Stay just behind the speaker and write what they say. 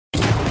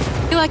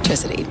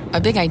Electricity,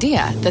 a big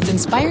idea that's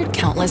inspired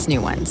countless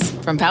new ones.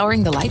 From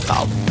powering the light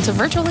bulb to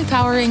virtually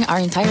powering our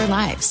entire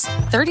lives.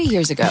 30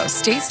 years ago,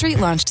 State Street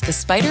launched the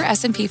Spider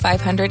S&P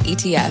 500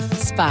 ETF,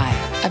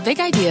 SPY. A big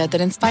idea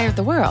that inspired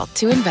the world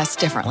to invest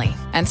differently.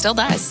 And still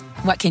does.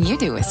 What can you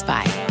do with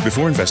SPY?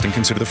 Before investing,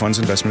 consider the fund's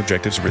investment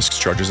objectives, risks,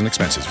 charges, and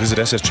expenses. Visit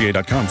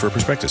ssga.com for a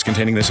prospectus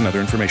containing this and other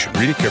information.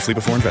 Read it carefully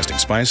before investing.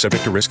 SPY is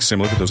subject to risks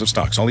similar to those of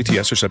stocks. All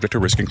ETFs are subject to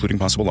risk, including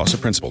possible loss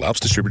of principal. Alps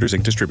Distributors,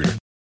 Inc. Distributor.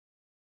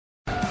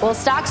 Well,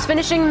 stocks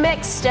finishing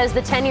mixed as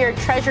the 10-year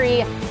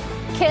Treasury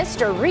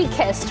kissed or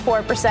re-kissed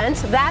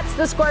 4%. That's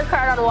the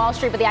scorecard on Wall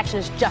Street, but the action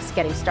is just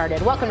getting started.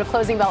 Welcome to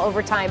Closing Bell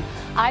Overtime.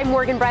 I'm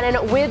Morgan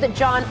Brennan with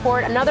John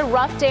Ford. Another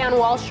rough day on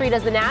Wall Street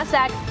as the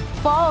Nasdaq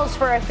falls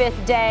for a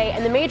fifth day,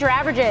 and the major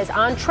averages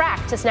on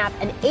track to snap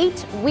an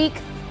 8-week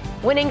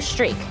winning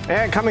streak.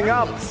 And coming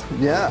up,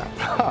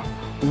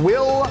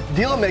 will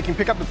deal-making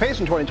pick up the pace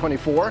in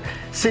 2024?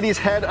 Citi's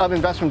head of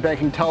investment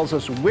banking tells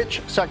us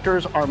which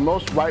sectors are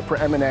most ripe for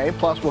M&A.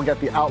 Plus, we'll get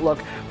the outlook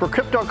for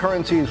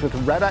cryptocurrencies with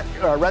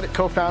Reddit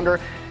co-founder,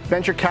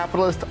 venture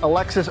capitalist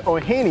Alexis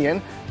Ohanian,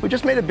 who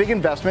just made a big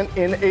investment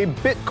in a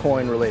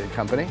Bitcoin-related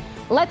company.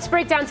 Let's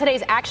break down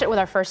today's action with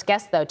our first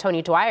guest, though,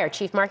 Tony Dwyer,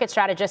 Chief Market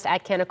Strategist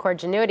at Canaccord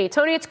Genuity.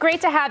 Tony, it's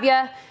great to have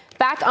you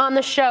back on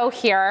the show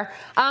here.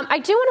 I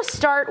do want to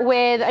start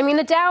with,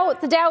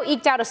 the Dow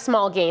eked out a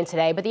small gain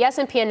today, but the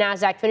S&P and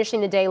Nasdaq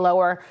finishing the day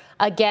lower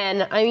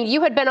again.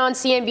 You had been on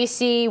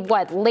CNBC,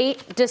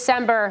 late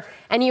December,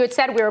 and you had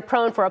said we were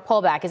prone for a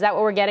pullback. Is that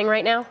what we're getting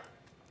right now?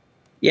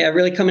 Yeah,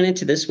 really coming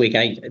into this week,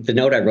 the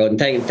note I wrote, and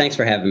thanks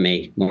for having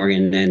me,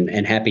 Morgan,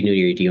 and Happy New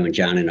Year to you and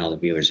John and all the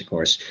viewers, of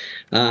course.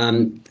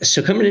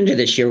 So coming into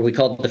this year, we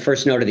called the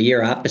first note of the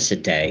year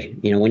opposite day.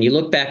 When you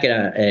look back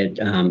at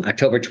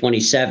October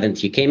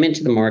 27th, you came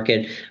into the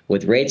market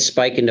with rates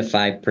spiking to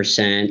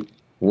 5%,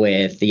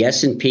 with the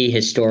S&P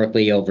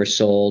historically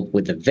oversold,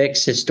 with the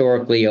VIX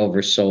historically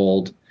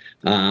oversold.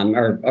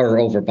 Or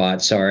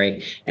overbought,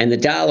 sorry. And the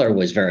dollar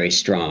was very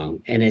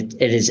strong. And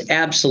it is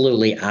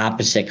absolutely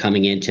opposite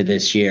coming into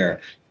this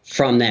year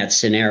from that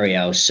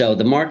scenario. So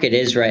the market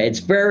is right. It's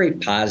very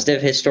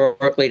positive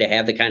historically to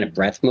have the kind of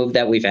breadth move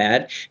that we've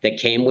had that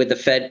came with the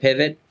Fed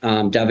pivot,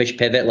 dovish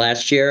pivot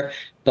last year.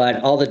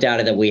 But all the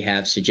data that we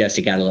have suggests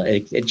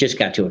it just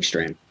got too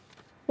extreme.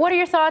 What are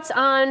your thoughts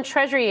on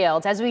Treasury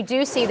yields as we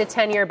do see the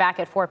 10-year back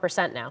at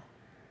 4% now?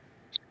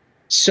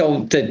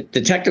 So the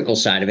technical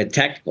side of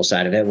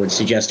it would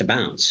suggest a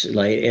bounce.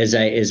 Like as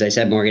I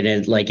said, Morgan,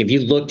 if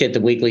you looked at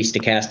the weekly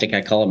stochastic,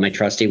 I call it my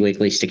trusty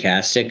weekly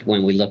stochastic.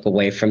 When we look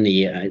away from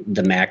the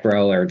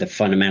macro or the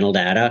fundamental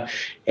data,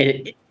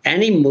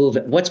 any move.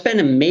 What's been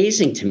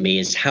amazing to me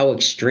is how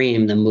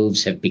extreme the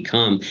moves have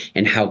become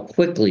and how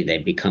quickly they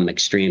become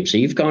extreme. So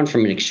you've gone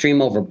from an extreme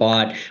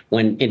overbought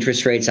when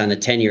interest rates on the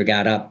 10-year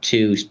got up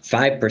to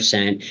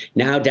 5%,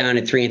 now down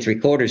at 3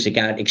 3/4. It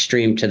got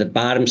extreme to the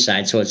bottom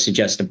side, so it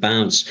suggests a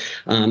bounce.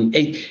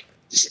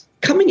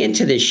 Coming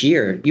into this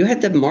year, you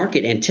had the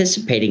market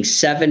anticipating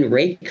 7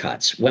 rate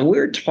cuts. When we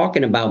were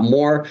talking about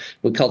more,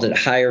 we called it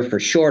higher for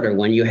shorter.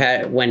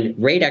 When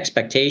rate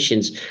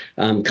expectations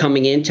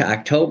coming into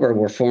October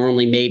were for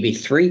only maybe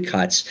 3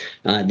 cuts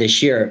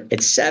this year,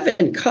 it's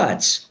 7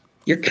 cuts.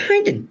 You're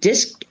kind of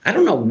I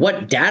don't know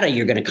what data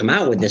you're going to come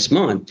out with this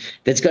month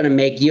that's going to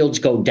make yields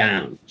go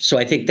down. So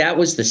I think that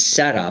was the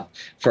setup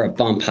for a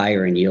bump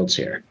higher in yields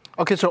here.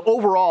 Okay, so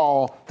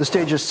overall, the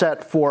stage is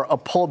set for a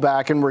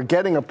pullback, and we're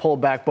getting a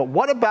pullback. But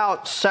what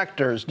about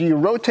sectors? Do you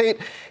rotate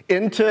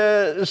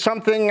into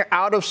something,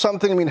 out of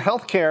something?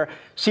 Healthcare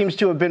seems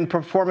to have been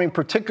performing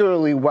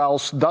particularly well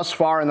thus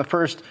far in the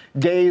first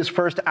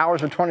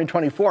hours of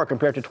 2024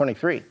 compared to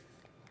 23.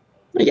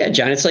 Yeah,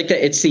 John,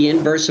 it's the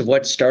inverse of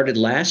what started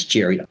last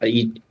year.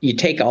 You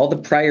take all the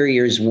prior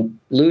year's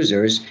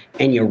losers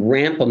and you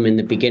ramp them in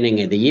the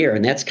beginning of the year.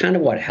 And that's kind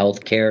of what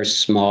healthcare,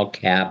 small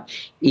cap,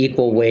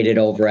 equal weighted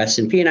over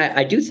S&P. And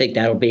I do think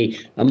that'll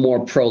be a more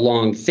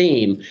prolonged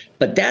theme.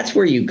 But that's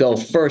where you go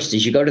first,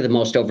 is you go to the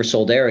most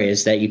oversold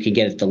areas that you can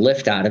get the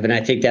lift out of. And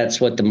I think that's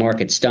what the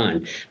market's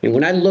done.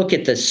 When I look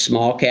at the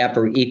small cap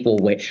or equal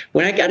weight,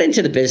 when I got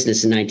into the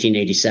business in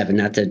 1987,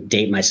 not to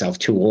date myself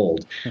too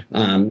old,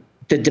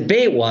 the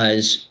debate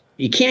was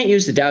you can't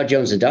use the Dow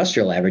Jones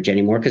Industrial Average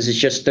anymore because it's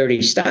just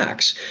 30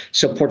 stocks.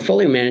 So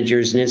portfolio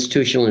managers and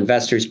institutional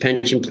investors,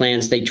 pension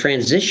plans, they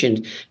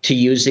transitioned to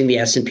using the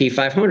S&P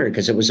 500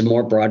 because it was a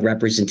more broad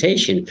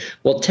representation.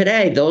 Well,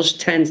 today, those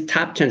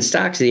top 10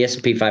 stocks of the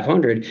S&P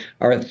 500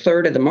 are a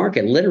third of the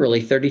market,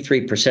 literally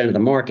 33% of the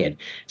market.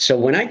 So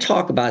when I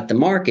talk about the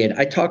market,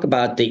 I talk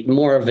about the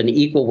more of an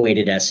equal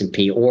weighted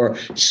S&P or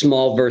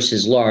small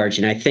versus large.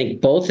 And I think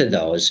both of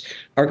those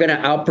are going to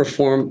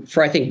outperform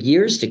for, I think,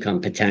 years to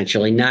come,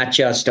 potentially, not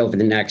just over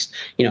the next,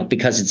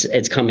 because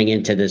it's coming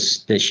into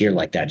this year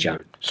like that,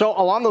 John. So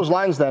along those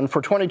lines, then,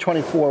 for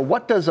 2024,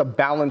 what does a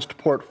balanced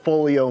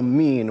portfolio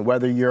mean,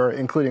 whether you're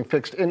including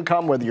fixed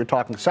income, whether you're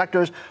talking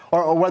sectors,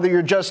 or whether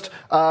you're just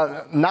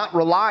not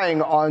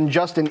relying on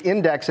just an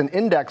index and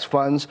index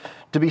funds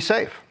to be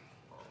safe?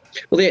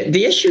 Well,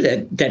 the issue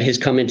that has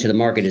come into the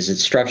market is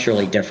it's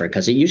structurally different,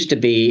 because it used to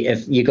be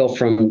if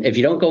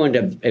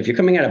you're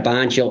coming out of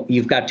bonds,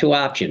 you've got two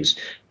options: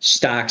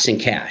 stocks and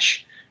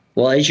cash.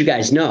 Well, as you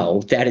guys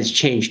know, that has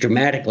changed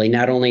dramatically.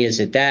 Not only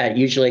is it that,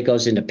 usually it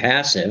goes into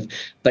passive,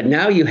 but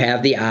now you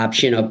have the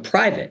option of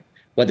private,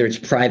 whether it's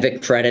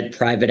private credit,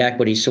 private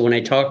equity. So when I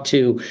talk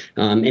to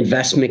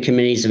investment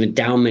committees of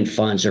endowment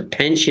funds or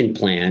pension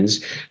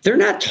plans, they're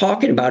not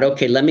talking about,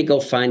 okay, let me go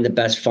find the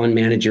best fund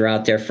manager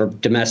out there for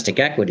domestic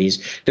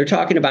equities. They're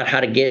talking about how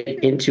to get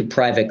into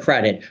private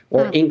credit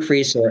or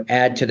increase or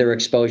add to their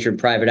exposure in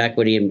private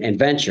equity and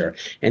venture.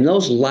 And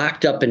those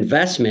locked up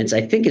investments,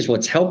 I think, is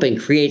what's helping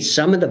create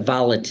some of the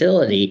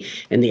volatility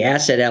in the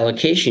asset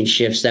allocation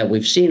shifts that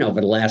we've seen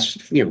over the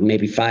last,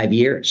 maybe 5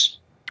 years.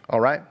 All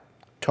right.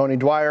 Tony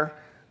Dwyer,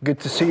 good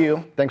to see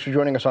you. Thanks for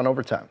joining us on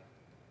Overtime.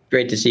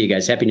 Great to see you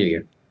guys. Happy New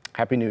Year.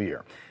 Happy New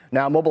Year.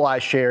 Now, Mobileye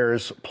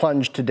shares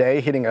plunged today,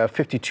 hitting a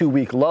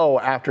 52-week low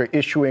after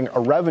issuing a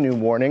revenue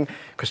warning.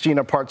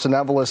 Christina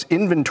Partsinevelos,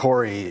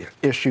 inventory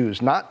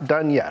issues not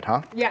done yet,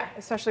 huh? Yeah,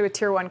 especially with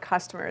tier one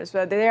customers.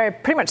 They are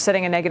pretty much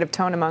setting a negative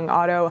tone among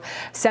auto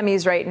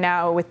semis right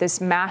now with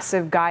this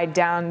massive guide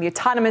down. The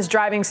autonomous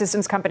driving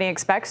systems company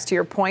expects, to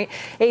your point,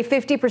 a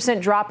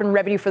 50% drop in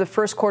revenue for the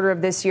first quarter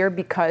of this year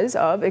because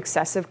of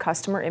excessive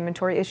customer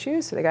inventory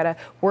issues. So they got to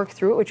work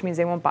through it, which means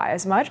they won't buy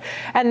as much.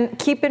 And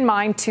keep in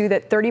mind, too,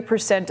 that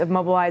 30% of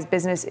Mobileye's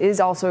business is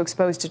also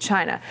exposed to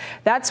China.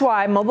 That's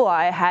why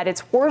Mobileye had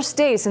its worst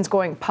day since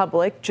going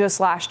public just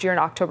last year in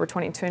October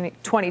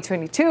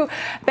 2022.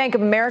 Bank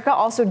of America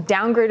also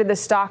downgraded the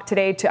stock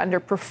today to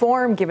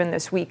underperform given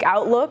this weak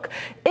outlook.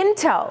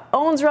 Intel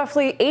owns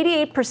roughly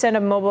 88%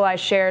 of Mobileye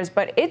shares,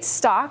 but its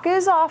stock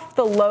is off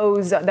the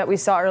lows that we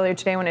saw earlier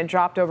today when it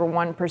dropped over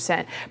 1%.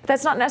 But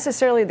that's not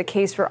necessarily the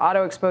case for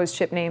auto-exposed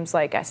chip names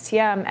like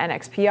STM,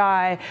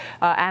 NXPI,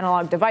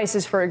 Analog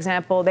Devices, for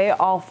example. They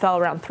all fell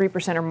around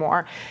 3% or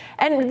more.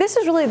 And this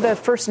is really the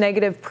first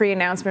negative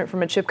pre-announcement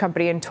from a chip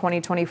company in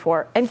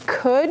 2024 and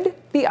could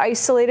be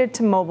isolated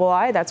to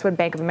Mobileye. That's what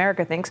Bank of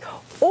America thinks,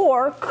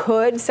 or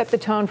could set the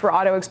tone for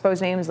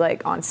auto-exposed names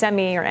like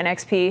onsemi or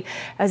NXP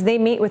as they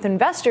meet with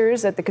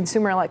investors at the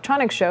Consumer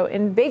Electronics Show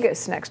in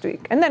Vegas next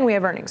week. And then we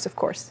have earnings, of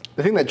course.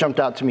 The thing that jumped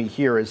out to me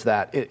here is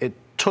that it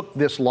took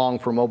this long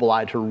for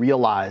Mobileye to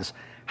realize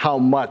how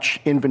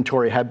much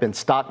inventory had been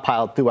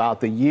stockpiled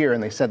throughout the year.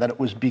 And they said that it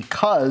was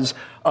because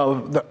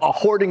of a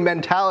hoarding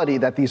mentality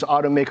that these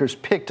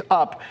automakers picked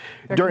up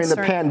during the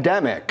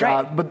pandemic.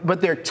 Right.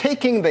 But they're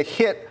taking the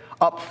hit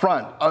up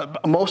front,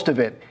 most of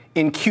it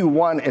in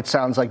Q1, it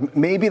sounds like.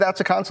 Maybe that's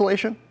a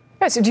consolation?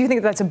 Yeah, so do you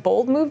think that's a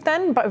bold move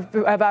then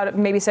about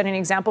maybe setting an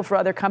example for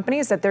other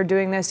companies that they're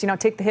doing this,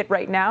 take the hit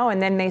right now?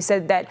 And then they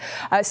said that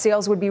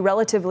sales would be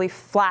relatively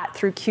flat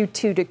through Q2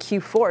 to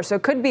Q4. So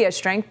it could be a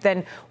strength.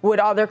 Then would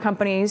other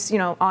companies,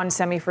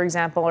 onsemi, for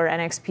example, or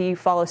NXP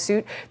follow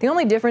suit? The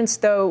only difference,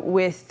 though,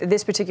 with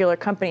this particular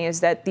company is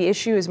that the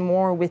issue is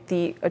more with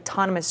the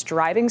autonomous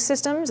driving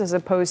systems as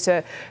opposed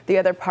to the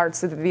other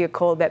parts of the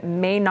vehicle that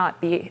may not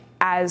be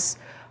as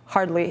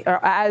hardly or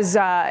as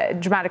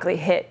dramatically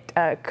hit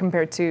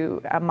compared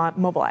to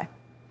Mobileye.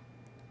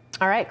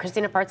 All right,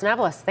 Christina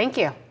Partsinevelos, thank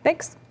you.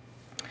 Thanks.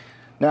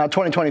 Now,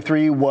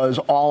 2023 was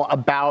all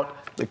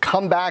about the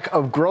comeback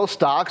of growth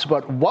stocks,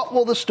 but what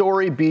will the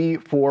story be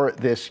for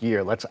this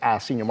year? Let's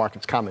ask senior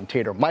markets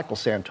commentator Michael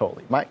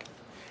Santoli. Mike?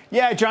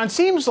 Yeah, John,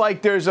 seems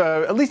like there's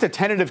at least a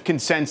tentative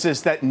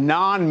consensus that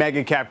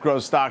non-mega cap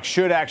growth stocks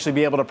should actually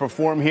be able to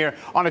perform here.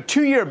 On a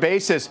 2-year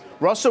basis,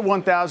 Russell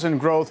 1000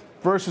 growth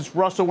versus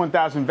Russell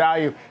 1000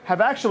 value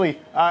have actually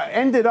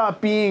ended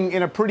up being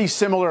in a pretty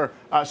similar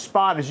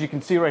spot, as you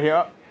can see right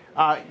here.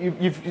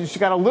 You've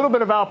got a little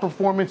bit of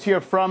outperformance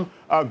here from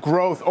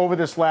growth over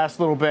this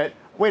last little bit.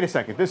 Wait a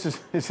second. Is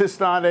this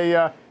not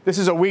a this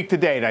is a week to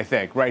date, I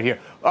think, right here.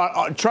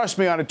 Trust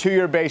me, on a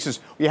 2-year basis,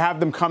 you have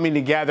them coming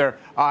together,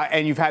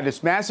 and you've had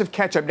this massive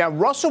catch-up. Now,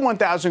 Russell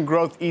 1000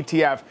 Growth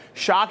ETF,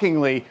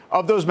 shockingly,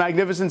 of those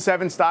Magnificent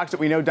 7 stocks that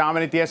we know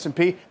dominate the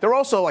S&P, they're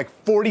also like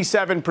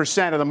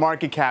 47% of the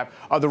market cap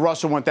of the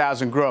Russell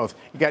 1000 Growth.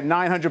 You got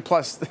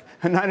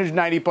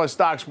 990 plus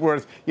stocks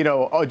worth,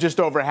 just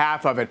over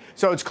half of it.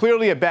 So it's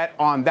clearly a bet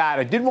on that.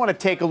 I did want to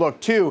take a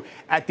look, too,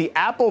 at the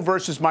Apple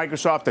versus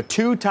Microsoft, the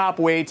two top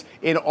weights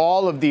in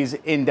all of these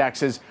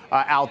indexes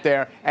out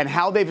there, and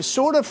how they've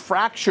sort of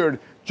fractured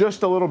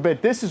just a little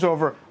bit. This is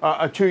over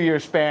a 2-year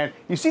span.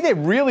 You see, they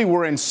really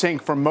were in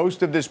sync for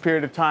most of this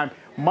period of time.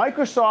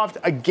 Microsoft,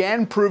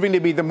 again, proving to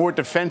be the more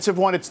defensive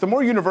one. It's the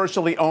more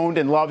universally owned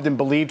and loved and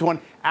believed one.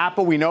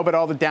 Apple, we know about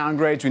all the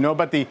downgrades. We know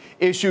about the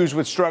issues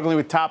with struggling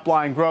with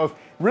top-line growth.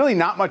 Really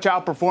not much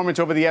outperformance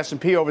over the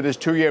S&P over this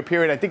 2-year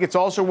period. I think it's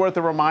also worth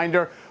a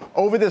reminder,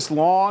 over this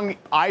long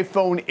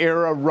iPhone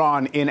era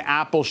run in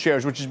Apple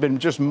shares, which has been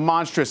just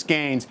monstrous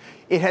gains,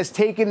 it has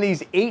taken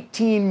these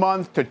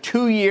 18-month to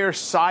 2-year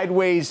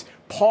sideways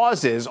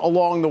pauses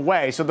along the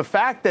way. So the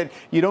fact that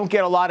you don't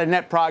get a lot of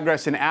net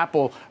progress in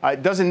Apple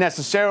doesn't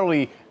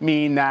necessarily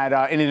mean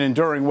that in an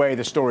enduring way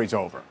the story's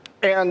over.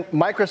 And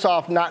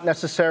Microsoft not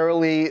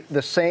necessarily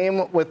the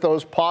same with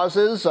those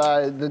pauses.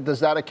 Does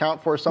that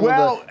account for some of the?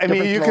 Well, I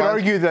mean, you could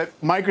argue that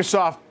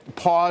Microsoft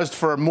paused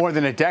for more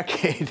than a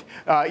decade,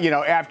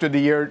 after the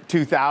year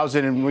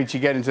 2000, in which you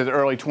get into the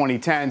early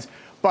 2010s.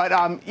 But,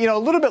 a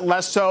little bit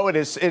less so. It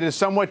is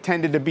somewhat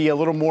tended to be a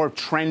little more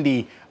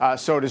trendy,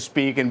 so to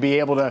speak, and be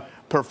able to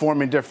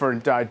perform in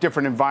different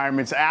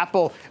environments.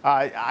 Apple,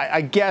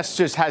 I guess,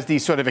 just has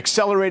these sort of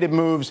accelerated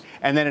moves,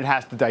 and then it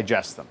has to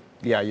digest them.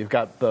 Yeah, you've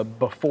got the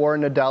before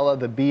Nadella,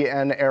 the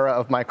BN era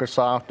of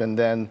Microsoft, and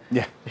then...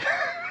 Yeah,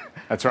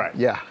 that's right.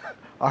 Yeah.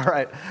 All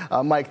right.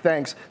 Mike,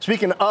 thanks.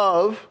 Speaking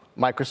of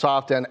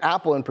Microsoft and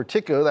Apple in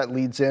particular, that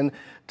leads in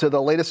to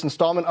the latest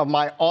installment of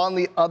my On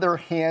the Other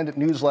Hand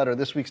newsletter.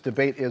 This week's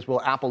debate is,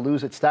 will Apple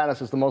lose its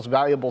status as the most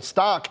valuable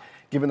stock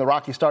given the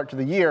rocky start to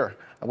the year?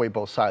 I weigh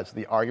both sides of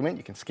the argument.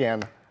 You can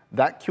scan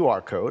that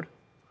QR code.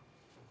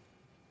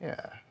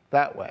 Yeah,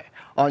 that way.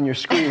 On your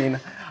screen,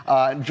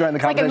 join the conversation.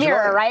 It's like a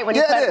mirror, right?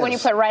 When you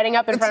put writing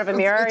up in front of a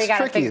mirror, you got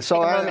to take a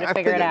moment to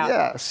figure it out.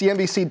 Yeah,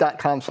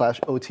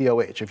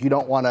 cnbc.com/OTOH. If you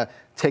don't want to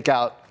take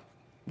out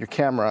your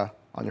camera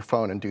on your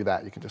phone and do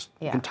that, you can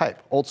type,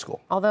 old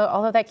school.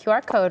 Although that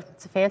QR code,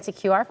 it's a fancy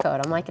QR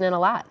code. I'm liking it a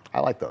lot.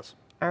 I like those.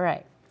 All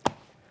right.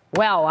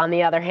 Well, on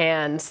the other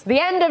hand, the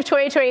end of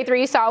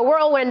 2023 saw a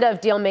whirlwind of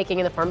deal-making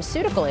in the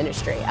pharmaceutical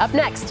industry. Up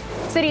next,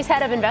 Citi's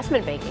head of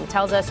investment banking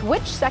tells us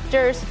which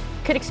sectors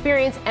could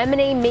experience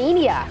M&A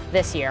mania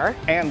this year.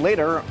 And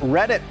later,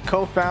 Reddit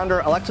co-founder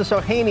Alexis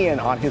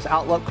Ohanian on his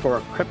outlook for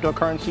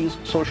cryptocurrencies,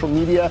 social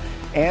media,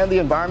 and the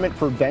environment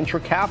for venture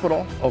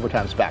capital.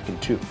 Overtime's back in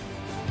 2.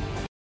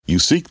 You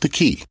seek the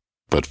key,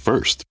 but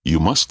first, you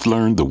must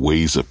learn the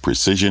ways of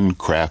precision,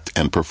 craft,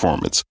 and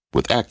performance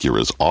with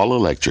Acura's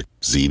all-electric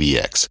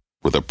ZDX.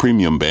 With a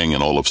premium Bang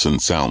 & Olufsen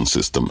sound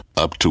system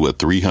up to a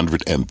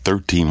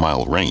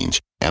 313-mile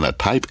range and a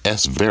Type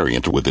S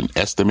variant with an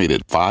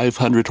estimated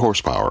 500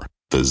 horsepower,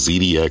 the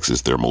ZDX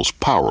is their most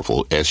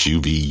powerful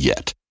SUV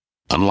yet.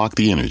 Unlock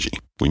the energy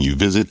when you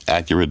visit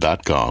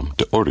Acura.com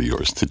to order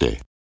yours today.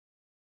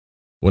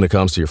 When it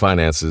comes to your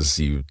finances,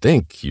 you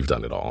think you've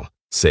done it all.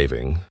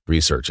 Saving,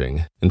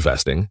 researching,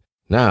 investing.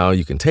 Now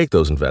you can take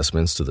those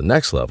investments to the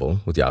next level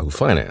with Yahoo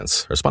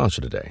Finance, our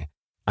sponsor today.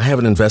 I have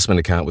an investment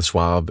account with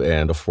Schwab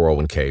and a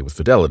 401k with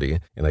Fidelity,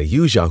 and I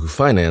use Yahoo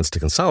Finance to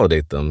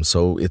consolidate them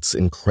so it's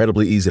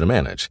incredibly easy to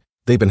manage.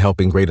 They've been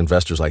helping great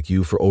investors like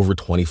you for over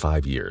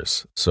 25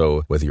 years.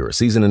 So whether you're a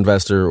seasoned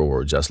investor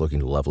or just looking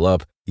to level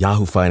up,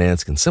 Yahoo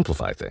Finance can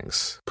simplify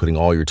things, putting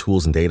all your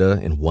tools and data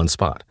in one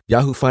spot.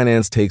 Yahoo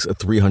Finance takes a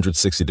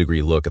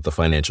 360-degree look at the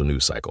financial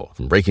news cycle.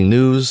 From breaking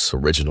news,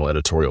 original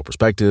editorial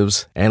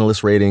perspectives,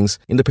 analyst ratings,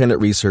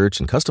 independent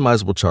research, and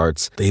customizable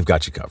charts, they've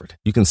got you covered.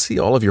 You can see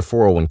all of your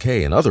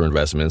 401k and other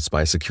investments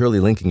by securely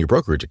linking your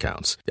brokerage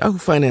accounts. Yahoo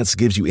Finance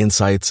gives you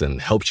insights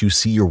and helps you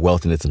see your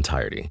wealth in its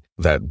entirety.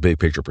 That big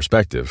picture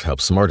perspective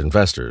helps smart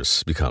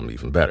investors become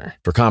even better.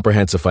 For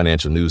comprehensive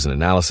financial news and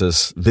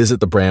analysis, visit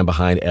the brand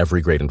behind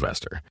every great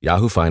investor.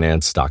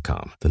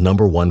 YahooFinance.com, the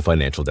 #1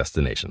 financial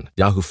destination.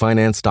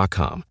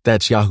 YahooFinance.com.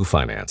 That's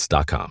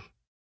YahooFinance.com.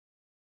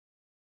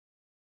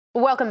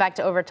 Welcome back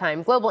to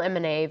Overtime. Global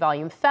M&A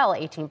volume fell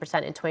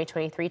 18% in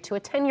 2023 to a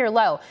 10-year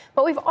low.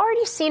 But we've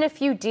already seen a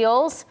few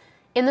deals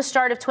in the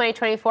start of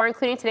 2024,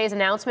 including today's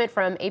announcement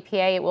from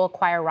APA. It will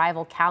acquire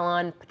rival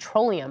Calon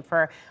Petroleum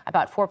for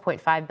about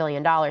 $4.5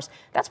 billion.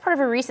 That's part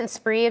of a recent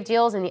spree of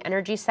deals in the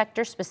energy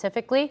sector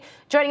specifically.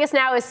 Joining us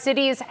now is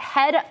Citi's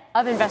head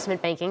of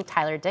investment banking,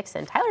 Tyler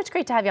Dickson. Tyler, it's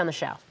great to have you on the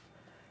show.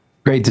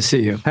 Great to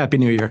see you. Happy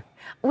New Year.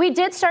 We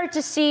did start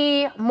to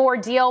see more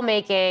deal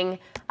making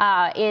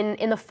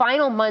in the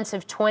final months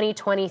of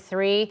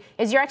 2023.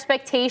 Is your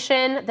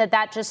expectation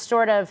that just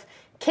sort of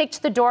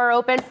kicked the door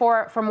open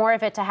for more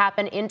of it to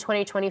happen in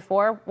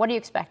 2024? What are you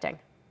expecting?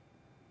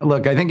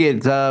 Look, I think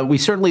we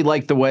certainly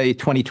like the way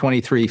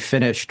 2023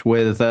 finished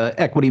with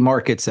equity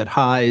markets at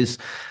highs,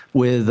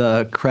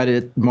 with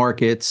credit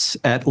markets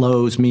at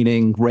lows,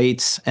 meaning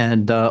rates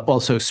and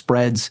also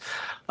spreads,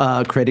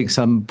 creating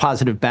some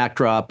positive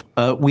backdrop.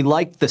 We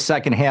liked the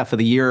second half of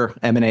the year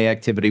M&A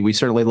activity. We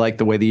certainly liked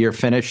the way the year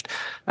finished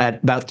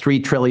at about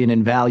 $3 trillion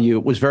in value.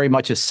 It was very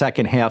much a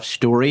second half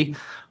story.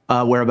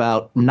 Where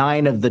about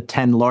 9 of the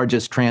 10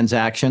 largest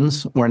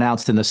transactions were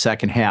announced in the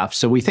second half.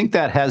 So we think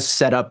that has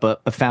set up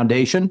a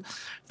foundation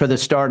for the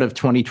start of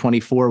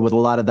 2024 with a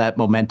lot of that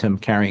momentum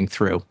carrying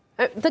through.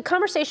 The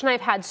conversation I've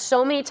had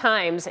so many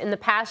times in the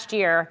past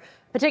year,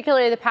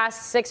 particularly the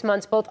past 6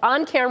 months, both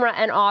on camera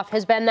and off,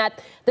 has been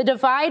that the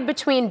divide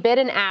between bid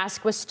and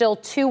ask was still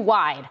too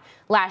wide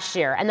last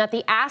year, and that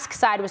the ask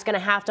side was going to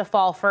have to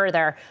fall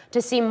further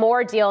to see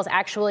more deals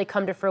actually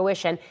come to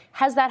fruition.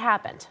 Has that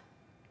happened?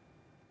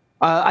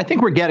 I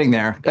think we're getting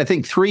there. I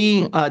think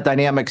 3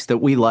 dynamics that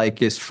we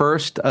like is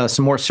first,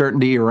 some more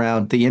certainty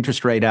around the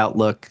interest rate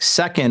outlook.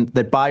 Second,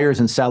 that buyers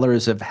and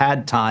sellers have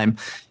had time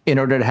in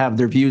order to have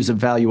their views of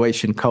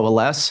valuation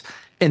coalesce.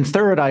 And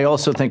third, I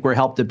also think we're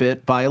helped a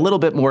bit by a little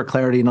bit more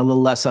clarity and a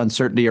little less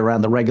uncertainty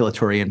around the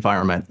regulatory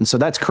environment. And so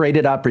that's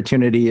created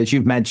opportunity, as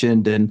you've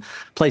mentioned, in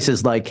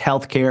places like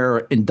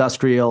healthcare,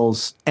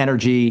 industrials,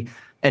 energy,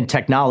 and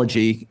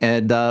technology.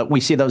 And we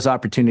see those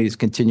opportunities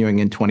continuing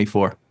in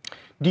 24.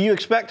 Do you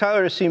expect,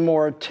 Tyler, to see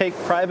more take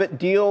private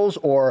deals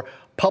or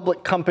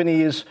public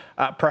companies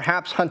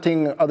perhaps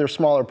hunting other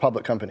smaller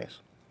public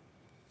companies?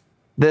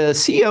 The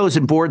CEOs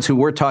and boards who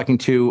we're talking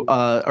to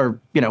are,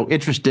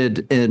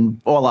 interested in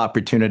all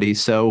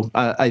opportunities. So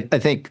I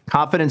think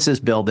confidence is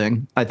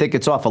building. I think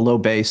it's off a low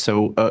base.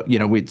 So,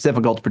 it's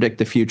difficult to predict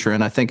the future.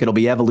 And I think it'll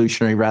be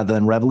evolutionary rather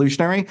than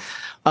revolutionary.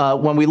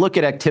 When we look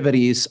at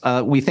activities,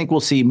 we think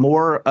we'll see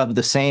more of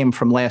the same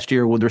from last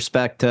year with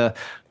respect to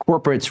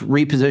corporates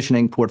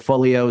repositioning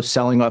portfolios,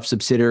 selling off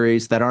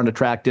subsidiaries that aren't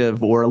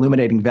attractive or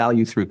eliminating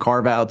value through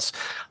carve-outs.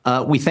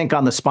 We think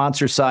on the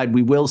sponsor side,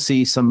 we will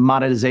see some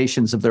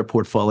monetizations of their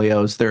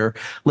portfolios. Their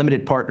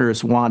limited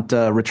partners want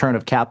a return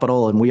of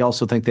capital, and we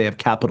also think they have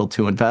capital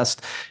to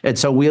invest. And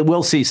so we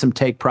will see some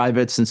take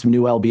privates and some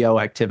new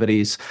LBO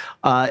activities.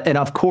 And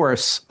of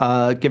course,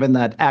 given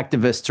that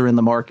activists are in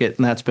the market,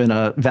 and that's been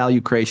a value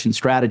creation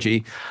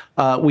strategy,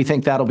 we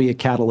think that'll be a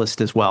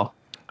catalyst as well.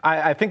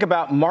 I think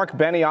about Mark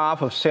Benioff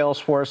of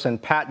Salesforce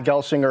and Pat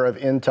Gelsinger of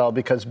Intel,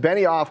 because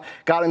Benioff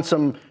got in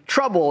some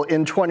trouble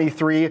in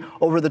 23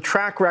 over the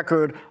track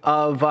record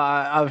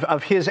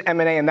of his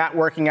M&A and that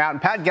working out.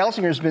 And Pat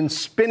Gelsinger's been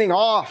spinning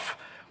off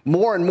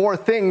more and more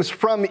things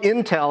from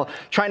Intel,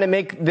 trying to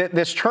make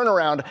this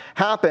turnaround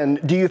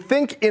happen. Do you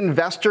think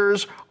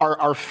investors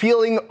are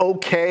feeling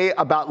okay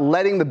about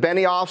letting the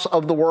Benioffs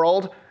of the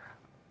world,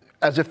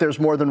 as if there's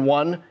more than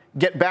one,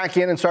 get back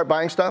in and start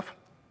buying stuff?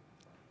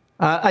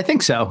 I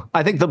think so.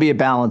 I think there'll be a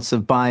balance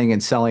of buying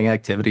and selling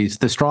activities.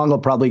 The strong will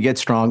probably get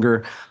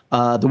stronger.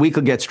 The weak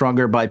will get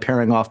stronger by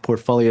pairing off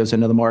portfolios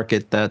into the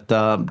market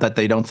that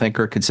they don't think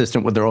are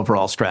consistent with their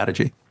overall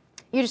strategy.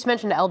 You just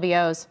mentioned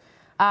LBOs.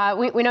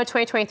 We know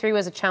 2023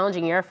 was a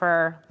challenging year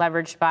for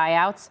leveraged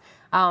buyouts.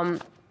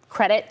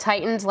 Credit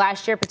tightened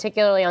last year,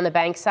 particularly on the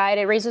bank side.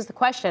 It raises the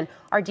question,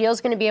 are deals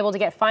going to be able to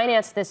get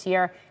financed this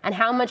year? And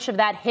how much of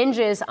that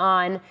hinges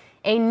on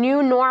a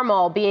new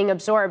normal being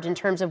absorbed in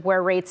terms of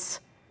where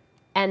rates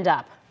end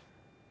up?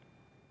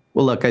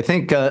 Well, look, I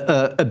think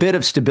a bit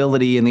of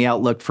stability in the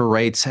outlook for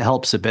rates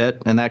helps a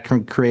bit, and that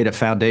can create a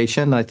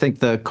foundation. I think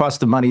the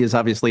cost of money is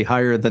obviously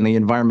higher than the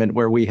environment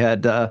where we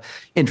had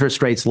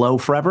interest rates low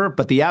forever,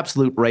 but the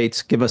absolute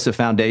rates give us a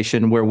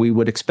foundation where we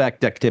would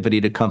expect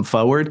activity to come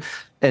forward.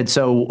 And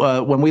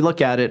so when we look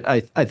at it,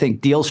 I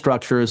think deal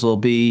structures will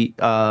be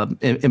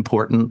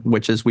important,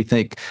 which is we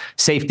think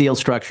safe deal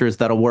structures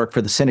that'll work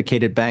for the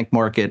syndicated bank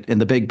market and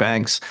the big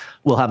banks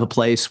will have a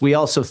place. We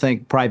also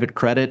think private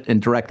credit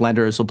and direct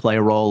lenders will play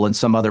a role in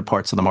some other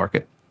parts of the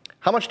market.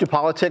 How much do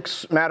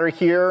politics matter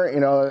here?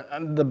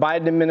 The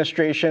Biden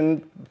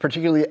administration,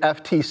 particularly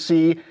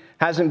FTC,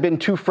 hasn't been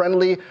too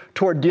friendly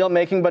toward deal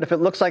making, but if it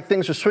looks like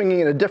things are swinging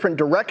in a different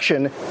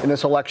direction in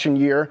this election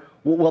year,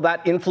 will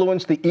that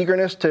influence the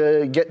eagerness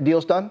to get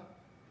deals done?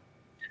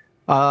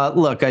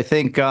 Look, I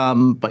think,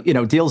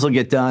 deals will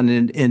get done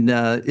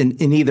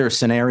in either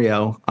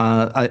scenario.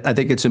 I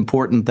think it's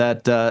important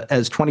that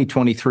as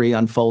 2023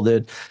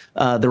 unfolded,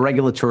 the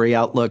regulatory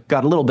outlook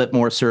got a little bit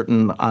more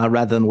certain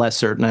rather than less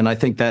certain, and I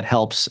think that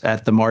helps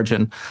at the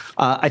margin.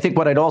 I think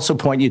what I'd also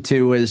point you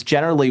to is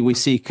generally we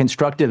see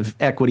constructive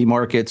equity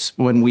markets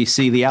when we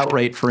see the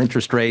outrate for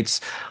interest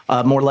rates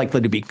more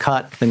likely to be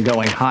cut than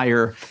going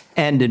higher,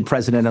 and in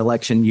president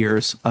election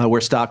years where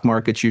stock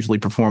markets usually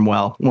perform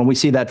well. When we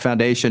see that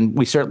foundation,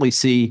 we certainly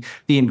see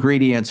the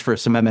ingredients for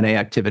some M&A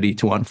activity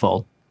to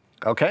unfold.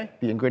 Okay,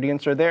 the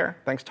ingredients are there.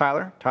 Thanks,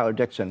 Tyler. Tyler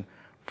Dickson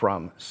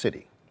from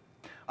Citi.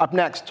 Up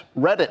next,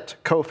 Reddit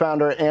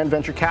co-founder and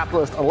venture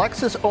capitalist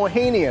Alexis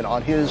Ohanian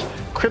on his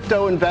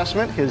crypto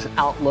investment, his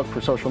outlook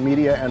for social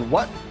media, and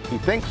what he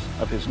thinks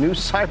of his new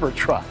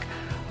Cybertruck.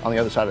 On the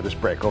other side of this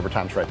break,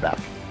 Overtime's right back.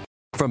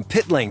 From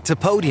pit lane to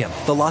podium,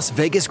 the Las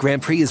Vegas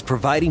Grand Prix is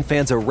providing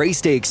fans a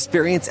race day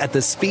experience at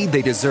the speed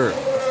they deserve.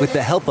 With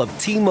the help of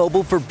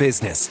T-Mobile for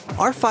Business,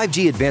 our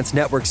 5G advanced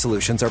network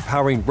solutions are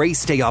powering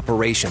race day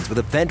operations with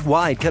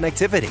event-wide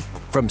connectivity.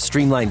 From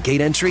streamlined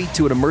gate entry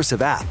to an immersive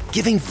app,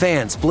 giving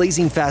fans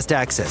blazing fast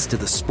access to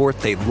the sport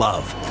they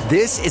love.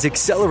 This is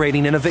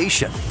accelerating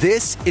innovation.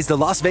 This is the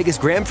Las Vegas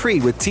Grand Prix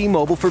with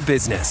T-Mobile for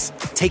Business.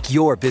 Take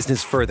your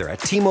business further at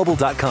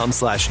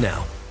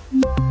T-Mobile.com/now.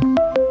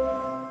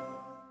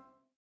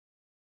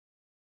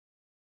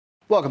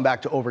 Welcome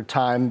back to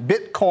Overtime.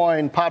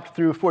 Bitcoin popped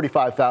through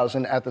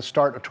 45,000 at the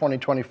start of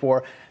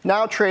 2024,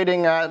 now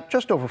trading at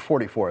just over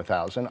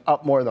 44,000,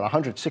 up more than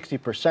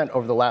 160%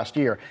 over the last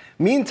year.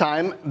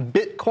 Meantime,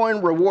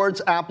 Bitcoin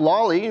rewards app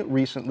Lolly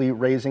recently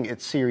raising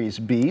its Series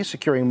B,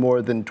 securing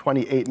more than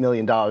 $28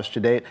 million to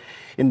date.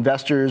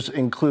 Investors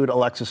include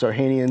Alexis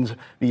Ohanian's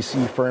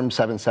VC firm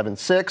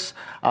 776,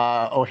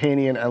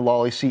 Ohanian and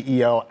Lolly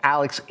CEO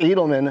Alex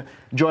Edelman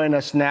join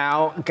us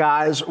now.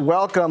 Guys,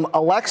 welcome.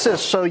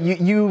 Alexis, so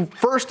you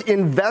first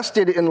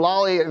invested in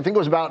Lolly, I think it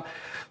was about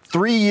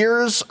 3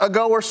 years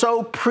ago or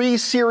so,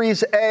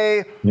 pre-Series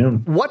A. Yeah.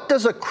 What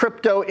does a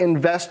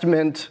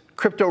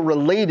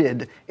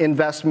crypto-related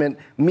investment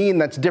mean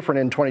that's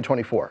different in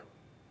 2024?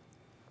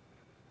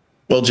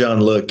 Well, John,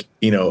 look,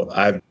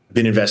 I've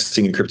been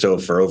investing in crypto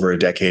for over a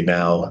decade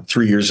now.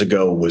 3 years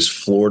ago, was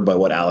floored by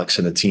what Alex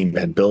and the team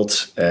had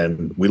built.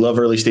 And we love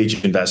early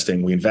stage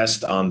investing. We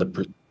invest on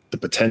the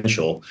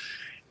potential.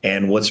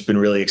 And what's been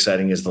really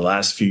exciting is the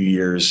last few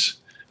years,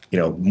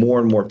 more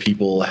and more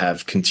people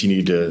have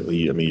continued to,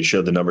 you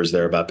showed the numbers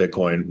there about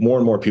Bitcoin. More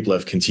and more people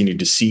have continued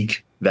to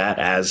seek that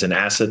as an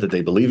asset that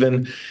they believe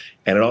in.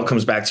 And it all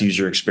comes back to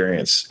user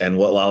experience. And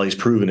what Lolly's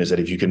proven is that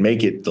if you can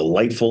make it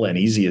delightful and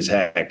easy as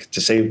heck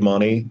to save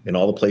money in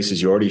all the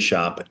places you already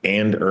shop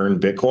and earn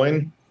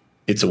Bitcoin,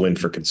 it's a win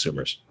for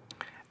consumers.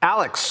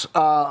 Alex,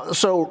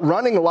 so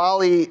running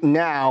Lolly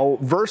now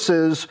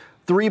versus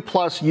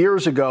 3+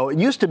 years ago, it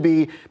used to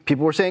be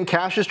people were saying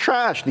cash is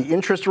trash. The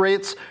interest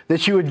rates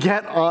that you would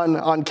get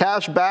on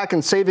cash back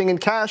and saving in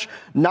cash,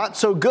 not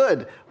so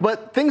good.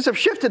 But things have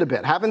shifted a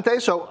bit, haven't they?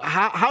 So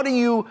how do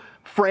you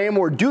frame,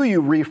 or do you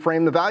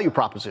reframe, the value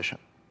proposition?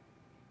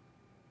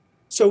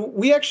 So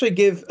we actually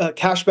give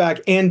cash back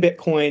and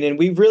Bitcoin, and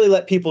we really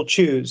let people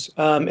choose.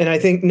 And I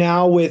think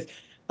now with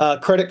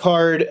credit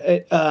cards,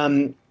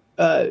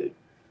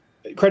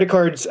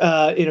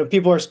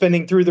 people are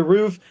spending through the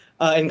roof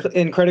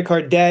in credit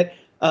card debt.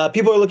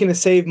 People are looking to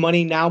save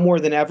money now more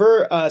than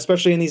ever,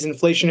 especially in these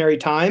inflationary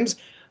times.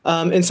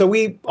 And so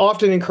we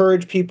often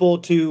encourage people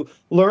to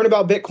learn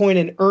about Bitcoin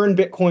and earn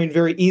Bitcoin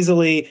very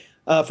easily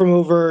from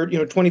over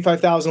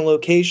 25,000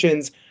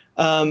 locations.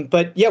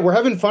 But yeah, we're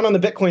having fun on the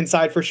Bitcoin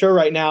side for sure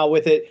right now,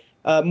 with it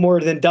more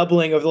than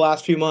doubling over the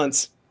last few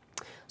months.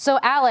 So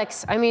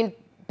Alex,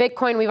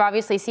 Bitcoin, we've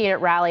obviously seen it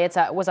rally. It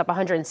was up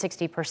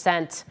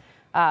 160%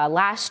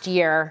 last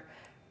year.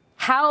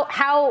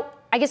 How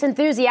I guess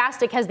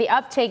enthusiastic has the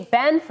uptake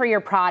been for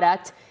your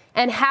product,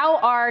 and how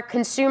are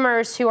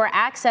consumers who are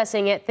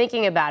accessing it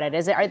thinking about it?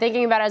 Are they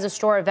thinking about it as a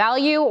store of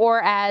value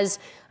or as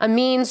a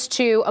means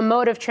to a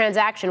mode of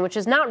transaction, which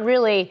is not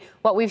really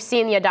what we've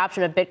seen the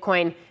adoption of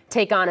Bitcoin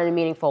take on in a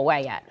meaningful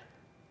way yet?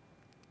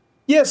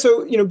 Yeah,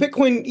 so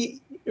Bitcoin,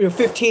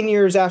 15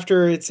 years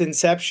after its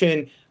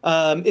inception,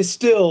 is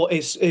still a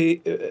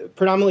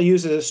predominantly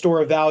used as a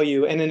store of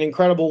value, and an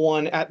incredible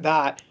one at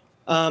that.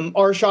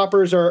 Our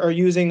shoppers are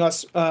using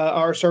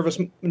our service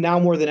now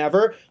more than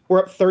ever. We're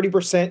up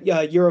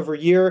 30% year over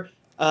year.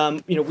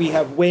 We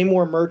have way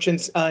more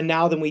merchants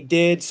now than we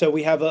did. So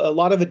we have a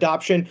lot of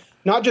adoption,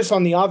 not just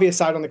on the obvious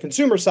side, on the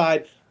consumer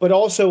side, but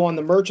also on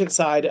the merchant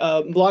side.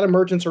 A lot of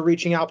merchants are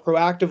reaching out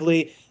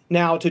proactively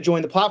now to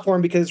join the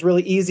platform, because it's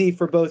really easy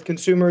for both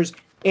consumers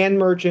and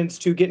merchants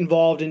to get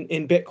involved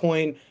in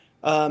Bitcoin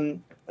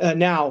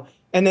now.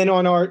 And then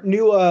on our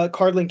new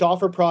card-linked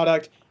offer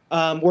product,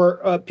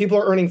 where people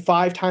are earning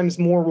 5 times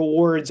more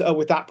rewards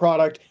with that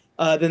product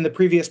than the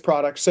previous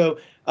product. So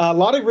a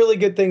lot of really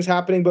good things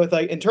happening, both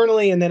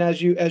internally, and then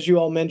as you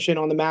all mentioned,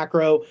 on the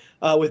macro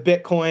with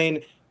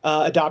Bitcoin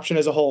adoption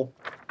as a whole.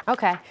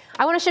 Okay.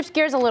 I want to shift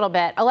gears a little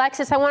bit.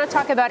 Alexis, I want to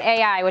talk about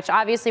AI, which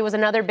obviously was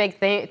another big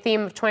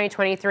theme of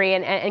 2023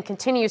 and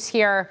continues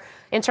here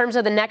in terms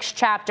of the next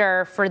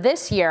chapter for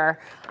this year.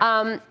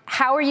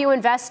 How are you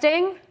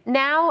investing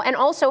now? And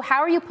also,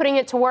 how are you putting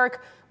it to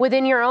work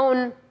within your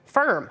own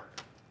firm?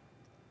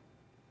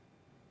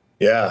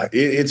 Yeah,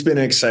 it's been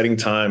an exciting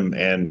time.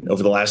 And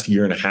over the last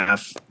year and a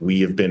half,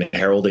 we have been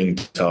heralding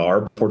to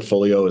our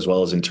portfolio as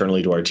well as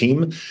internally to our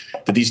team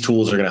that these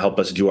tools are going to help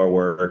us do our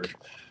work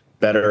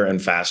better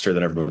and faster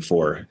than ever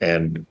before.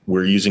 And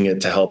we're using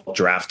it to help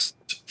draft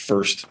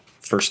first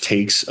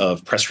takes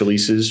of press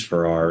releases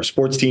for our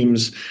sports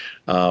teams.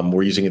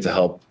 We're using it to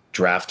help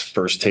draft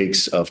first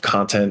takes of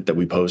content that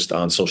we post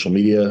on social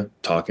media,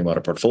 talking about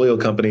our portfolio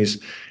companies.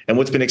 And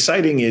what's been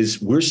exciting is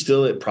we're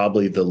still at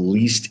probably the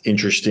least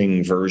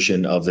interesting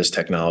version of this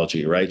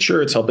technology, right?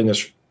 Sure, it's helping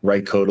us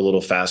write code a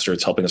little faster.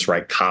 It's helping us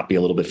write copy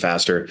a little bit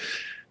faster.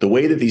 The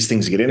way that these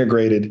things get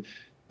integrated,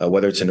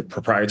 whether it's in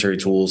proprietary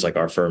tools like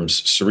our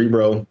firm's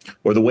Cerebro,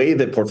 or the way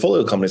that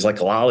portfolio companies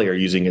like Lolly are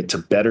using it to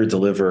better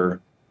deliver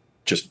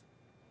just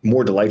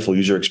more delightful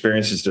user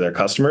experiences to their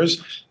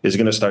customers, is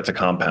going to start to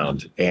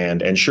compound.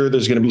 And sure,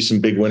 there's going to be some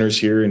big winners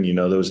here, and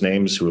those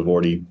names who have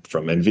already,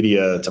 from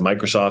NVIDIA to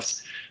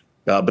Microsoft.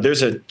 But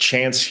there's a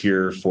chance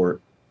here for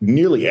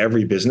nearly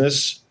every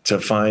business to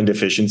find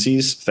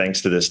efficiencies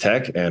thanks to this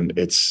tech, and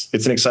it's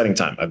an exciting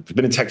time. I've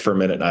been in tech for a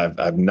minute,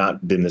 and I've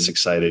not been this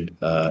excited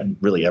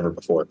really ever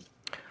before.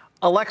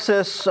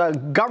 Alexis,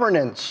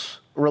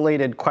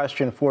 governance-related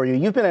question for you.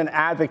 You've been an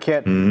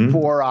advocate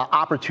for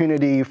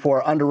opportunity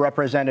for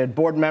underrepresented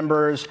board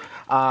members,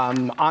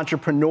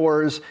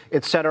 entrepreneurs,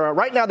 et cetera.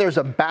 Right now, there's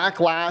a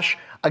backlash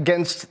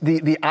against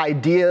the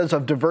ideas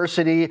of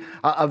diversity,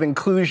 of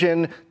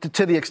inclusion,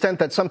 to the extent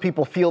that some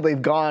people feel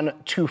they've gone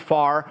too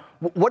far.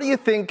 What do you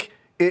think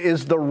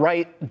is the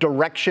right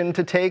direction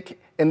to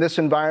take in this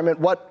environment?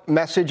 What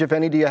message, if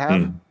any, do you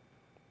have?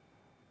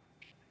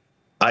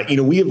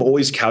 We have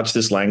always couched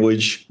this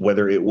language,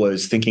 whether it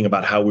was thinking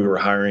about how we were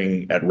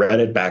hiring at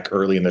Reddit back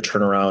early in the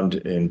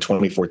turnaround in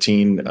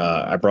 2014.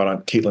 I brought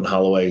on Caitlin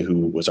Holloway,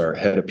 who was our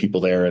head of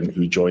people there and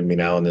who joined me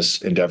now in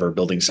this endeavor,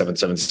 building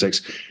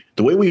 776.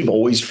 The way we've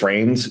always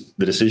framed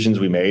the decisions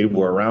we made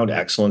were around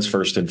excellence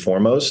first and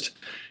foremost.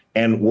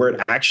 And where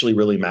it actually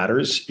really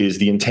matters is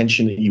the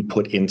intention that you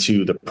put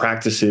into the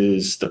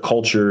practices, the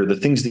culture, the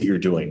things that you're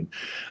doing.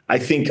 I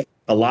think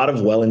a lot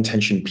of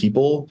well-intentioned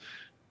people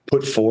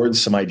put forward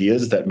some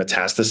ideas that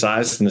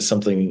metastasized into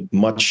something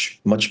much,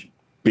 much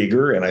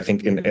bigger. And I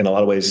think in a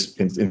lot of ways,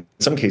 in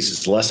some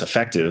cases, less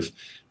effective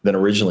than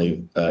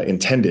originally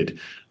intended.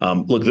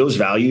 Look, those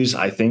values,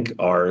 I think,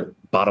 are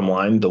bottom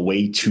line, the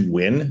way to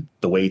win,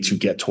 the way to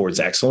get towards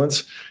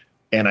excellence.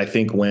 And I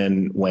think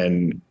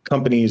when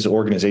companies,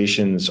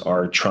 organizations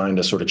are trying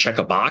to sort of check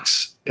a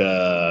box,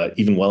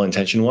 even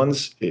well-intentioned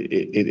ones,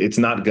 it's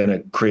not going to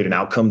create an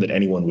outcome that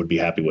anyone would be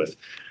happy with.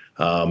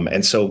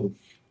 And so,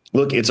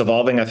 look, it's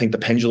evolving. I think the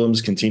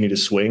pendulums continue to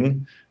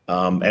swing.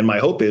 And my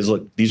hope is,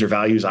 look, these are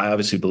values I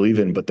obviously believe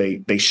in, but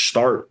they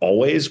start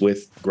always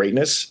with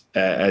greatness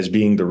as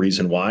being the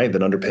reason why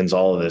that underpins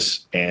all of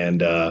this.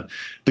 And the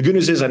good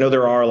news is I know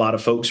there are a lot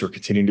of folks who are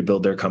continuing to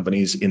build their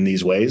companies in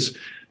these ways,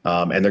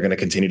 and they're going to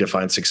continue to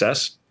find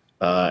success.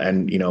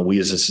 And, we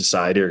as a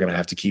society are going to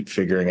have to keep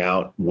figuring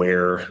out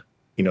where,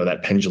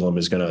 that pendulum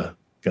is going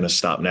to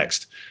stop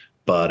next.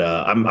 But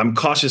I'm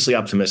cautiously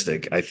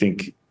optimistic. I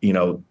think,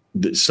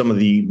 some of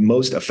the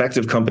most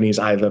effective companies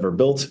I've ever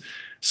built,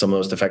 some of the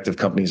most effective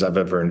companies I've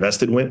ever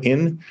invested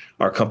in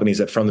are companies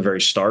that from the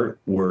very start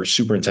were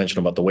super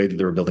intentional about the way that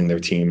they were building their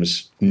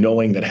teams,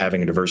 knowing that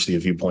having a diversity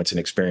of viewpoints and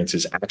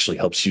experiences actually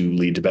helps you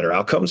lead to better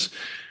outcomes.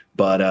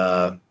 But,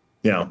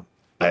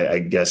 I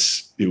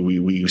guess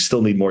we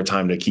still need more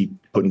time to keep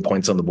putting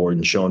points on the board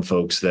and showing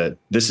folks that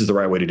this is the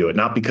right way to do it,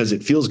 not because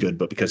it feels good,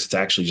 but because it's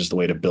actually just the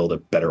way to build a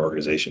better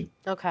organization.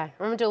 Okay. I'm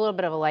going to do a little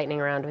bit of a lightning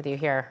round with you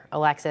here,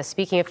 Alexis.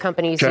 Speaking of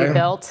companies you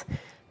built,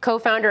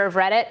 co-founder of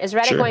Reddit. Is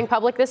Reddit going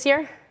public this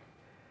year?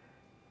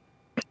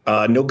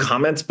 No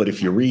comments, but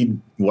if you read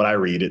what I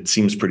read, it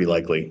seems pretty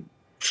likely.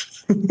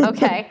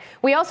 Okay.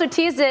 We also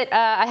teased it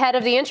ahead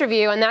of the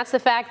interview, and that's the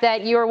fact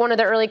that you were one of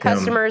the early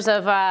customers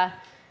of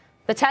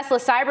the Tesla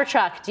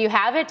Cybertruck. Do you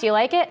have it? Do you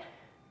like it?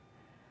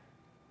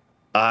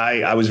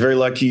 I was very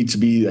lucky to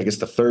be, I guess,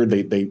 the third.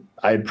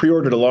 I had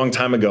pre-ordered a long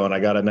time ago, and I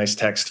got a nice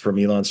text from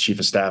Elon's chief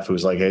of staff who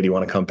was like, "Hey, do you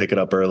want to come pick it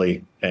up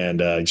early? And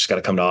you just got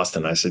to come to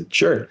Austin." I said,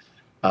 "Sure."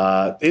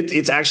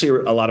 It's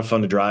actually a lot of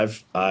fun to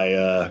drive.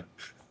 I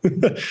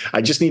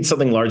just need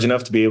something large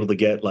enough to be able to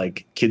get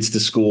like kids to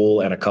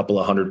school and a couple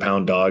of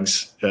 100-pound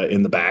dogs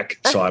in the back.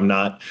 So I'm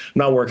not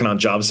working on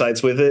job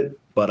sites with it,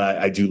 but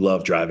I do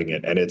love driving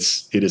it, and it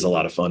is a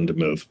lot of fun to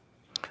move.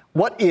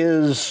 What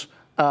is,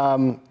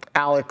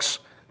 Alex,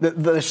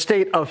 the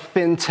state of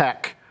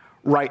fintech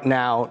right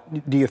now,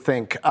 do you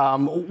think?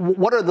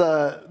 What are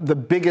the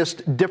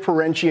biggest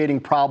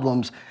differentiating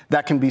problems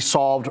that can be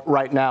solved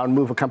right now and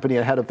move a company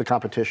ahead of the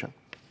competition?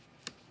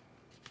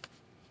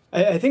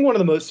 I think one of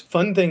the most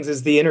fun things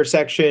is the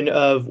intersection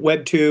of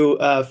Web 2,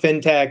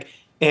 fintech,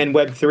 and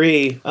Web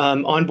 3.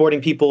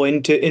 Onboarding people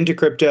into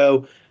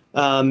crypto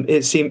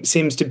it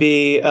seems to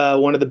be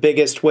one of the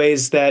biggest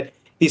ways that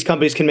these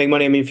companies can make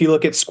money. I mean, if you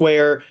look at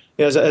Square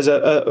as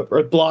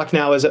a Block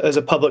now as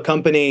a public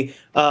company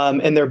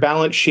and their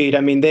balance sheet,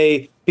 I mean,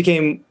 they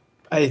became,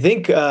 I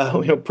think,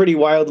 pretty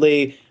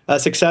wildly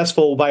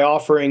successful by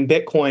offering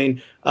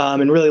Bitcoin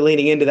and really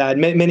leaning into that.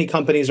 Many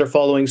companies are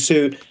following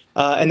suit.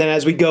 And then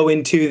as we go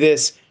into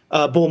this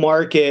bull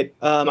market,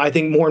 I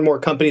think more and more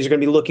companies are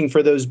going to be looking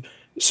for those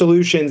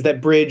solutions that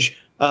bridge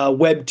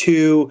Web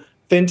 2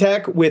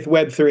 fintech with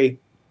Web 3.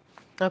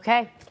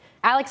 Okay.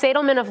 Alex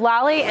Edelman of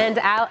Lilly and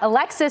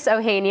Alexis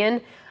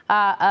Ohanian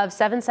of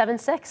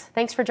 776.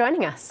 Thanks for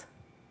joining us.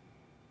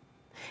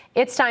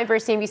 It's time for a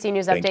CNBC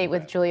News Update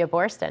with Julia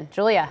Boorstin.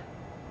 Julia.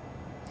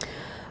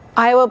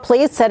 Iowa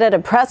police said at a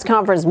press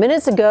conference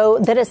minutes ago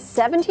that a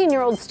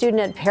 17-year-old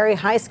student at Perry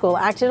High School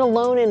acted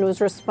alone and was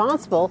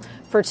responsible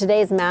for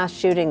today's mass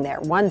shooting there.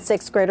 One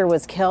sixth grader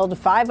was killed.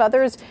 5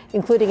 others,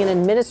 including an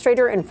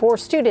administrator and 4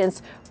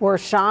 students, were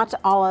shot.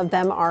 All of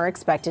them are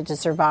expected to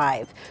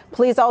survive.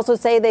 Police also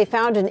say they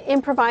found an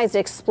improvised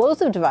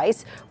explosive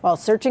device while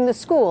searching the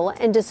school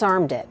and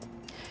disarmed it.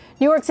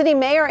 New York City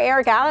Mayor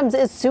Eric Adams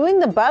is suing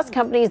the bus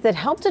companies that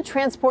help to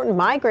transport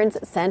migrants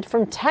sent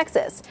from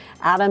Texas.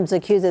 Adams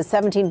accuses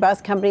 17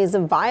 bus companies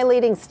of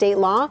violating state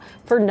law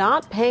for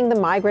not paying the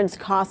migrants'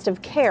 cost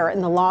of care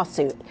in the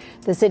lawsuit.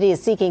 The city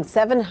is seeking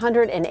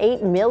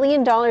 $708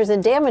 million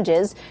in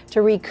damages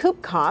to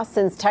recoup costs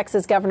since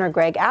Texas Governor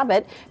Greg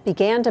Abbott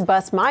began to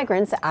bus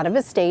migrants out of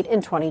his state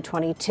in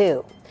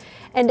 2022.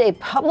 And a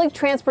public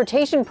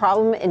transportation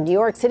problem in New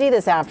York City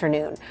this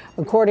afternoon.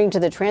 According to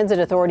the Transit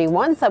Authority,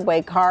 one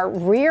subway car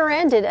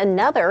rear-ended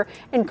another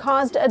and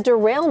caused a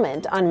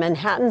derailment on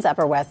Manhattan's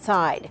Upper West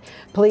Side.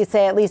 Police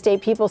say at least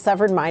 8 people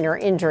suffered minor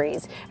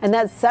injuries, and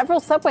that several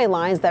subway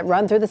lines that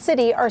run through the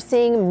city are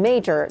seeing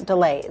major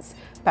delays.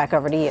 Back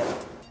over to you.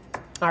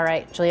 All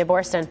right, Julia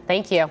Boorstin,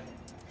 thank you.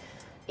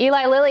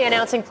 Eli Lilly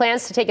announcing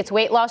plans to take its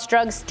weight loss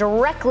drugs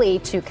directly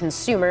to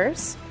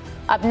consumers.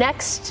 Up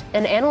next,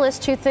 an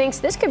analyst who thinks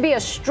this could be a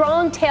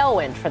strong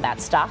tailwind for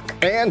that stock.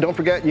 And don't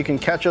forget, you can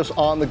catch us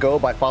on the go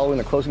by following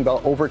the Closing Bell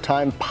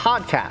Overtime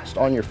podcast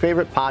on your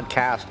favorite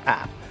podcast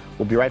app.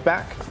 We'll be right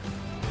back.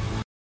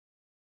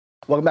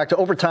 Welcome back to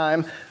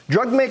Overtime.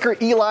 Drug maker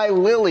Eli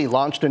Lilly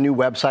launched a new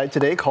website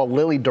today called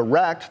Lilly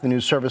Direct. The new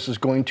service is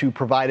going to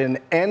provide an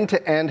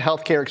end-to-end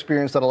healthcare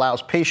experience that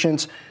allows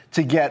patients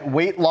to get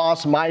weight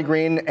loss,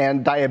 migraine,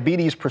 and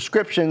diabetes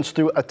prescriptions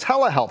through a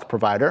telehealth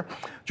provider.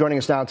 Joining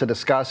us now to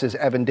discuss is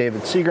Evan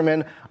David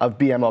Siegerman of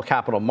BMO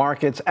Capital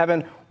Markets.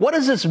 Evan, what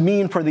does this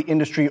mean for the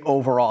industry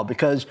overall?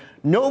 Because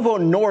Novo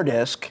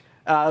Nordisk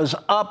is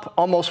up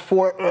almost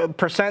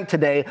 4%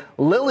 today.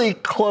 Lilly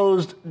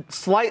closed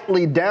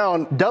slightly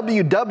down.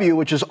 WW,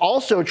 which is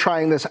also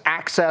trying this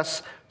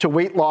access to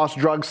weight loss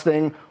drugs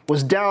thing,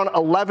 was down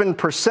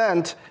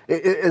 11%.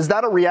 Is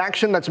that a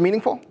reaction that's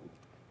meaningful?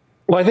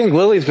 Well, I think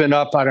Lilly's been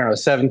up,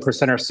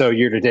 7% or so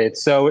year to date.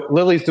 So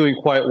Lilly's doing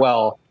quite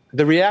well.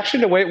 The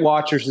reaction to Weight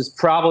Watchers is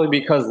probably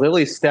because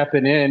Lilly's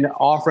stepping in,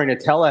 offering a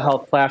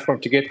telehealth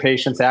platform to get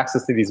patients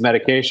access to these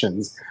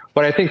medications.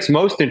 What I think is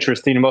most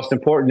interesting and most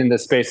important in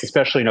this space,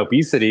 especially in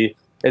obesity,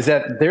 is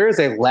that there is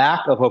a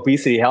lack of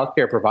obesity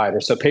healthcare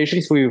providers. So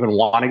patients who even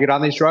want to get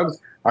on these drugs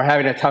are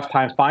having a tough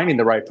time finding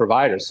the right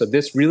providers. So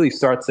this really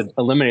starts to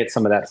eliminate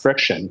some of that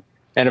friction.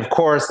 And of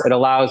course, it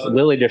allows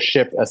Lilly to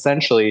ship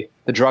essentially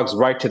the drugs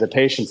right to the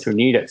patients who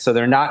need it. So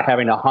they're not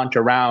having to hunt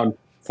around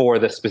for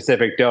the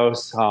specific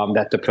dose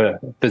that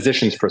the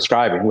physician's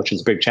prescribing, which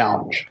is a big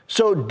challenge.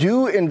 So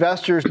do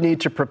investors need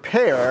to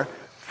prepare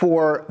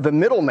for the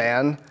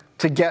middleman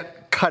to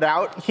get cut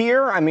out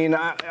here? I mean,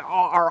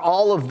 are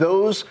all of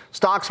those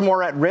stocks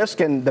more at risk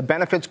and the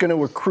benefits going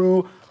to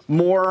accrue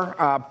more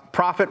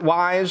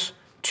profit-wise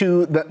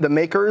to the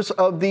makers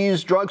of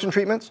these drugs and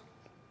treatments?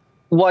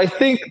 Well, I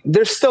think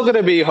there's still going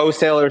to be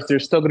wholesalers.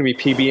 There's still going to be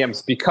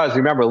PBMs because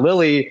remember,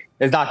 Lilly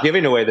is not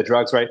giving away the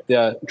drugs, right?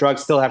 The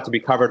drugs still have to be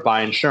covered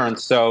by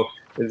insurance. So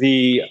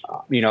the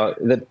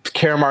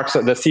Caremarks,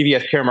 the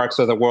CVS Caremarks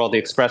of the world, the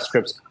Express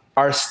Scripts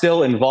are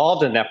still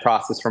involved in that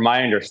process, from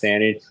my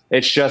understanding.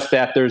 It's just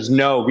that there's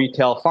no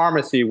retail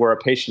pharmacy where a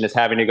patient is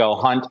having to go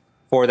hunt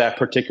for that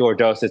particular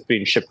dose that's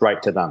being shipped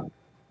right to them.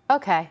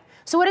 Okay.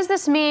 So what does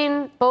this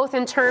mean both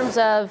in terms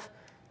of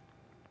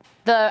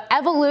the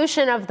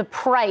evolution of the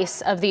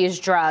price of these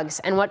drugs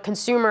and what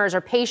consumers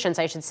or patients,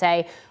 I should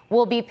say,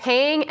 will be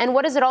paying? And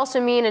what does it also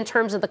mean in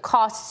terms of the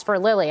costs for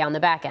Lilly on the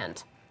back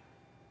end?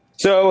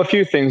 So a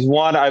few things.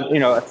 One,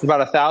 it's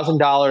about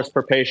 $1,000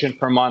 per patient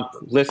per month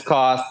list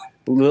cost.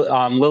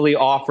 Lilly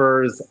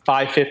offers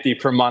 $550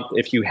 per month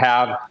if you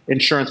have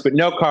insurance, but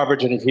no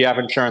coverage. And if you have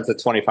insurance,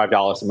 it's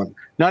 $25 a month.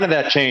 None of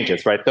that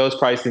changes, right? Those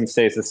pricing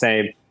stays the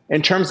same.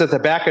 In terms of the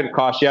back end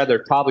cost, yeah,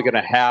 they're probably going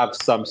to have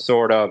some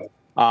sort of,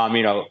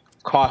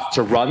 cost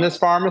to run this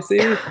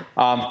pharmacy,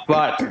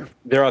 but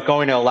they're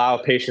going to allow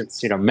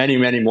patients, many,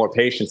 many more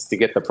patients to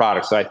get the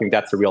product. So I think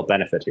that's a real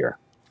benefit here.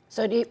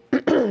 So do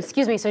you,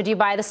 so do you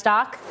buy the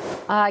stock,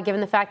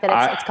 given the fact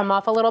that it's come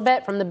off a little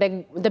bit from the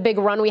big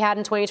run we had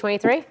in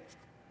 2023?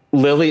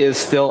 Lilly is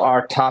still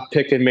our top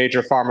pick in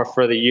major pharma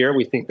for the year.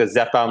 We think the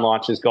Zepbound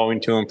launch is going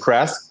to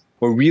impress.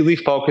 We're really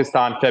focused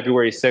on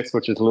February 6th,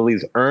 which is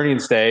Lilly's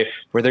earnings day,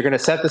 where they're going to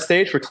set the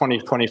stage for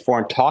 2024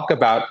 and talk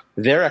about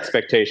their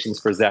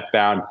expectations for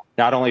Zepbound,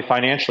 not only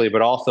financially,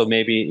 but also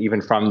maybe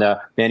even from the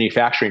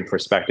manufacturing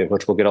perspective,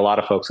 which will get a lot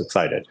of folks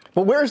excited.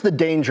 Well, where's the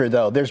danger,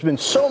 though? There's been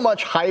so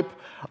much hype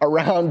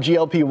around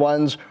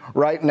GLP-1s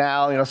right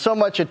now, so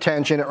much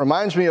attention. It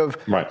reminds me of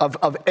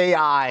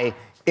AI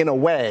in a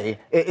way.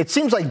 It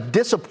seems like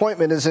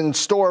disappointment is in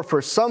store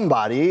for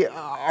somebody.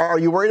 Are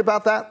you worried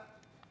about that?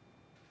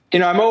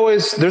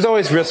 There's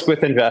always risk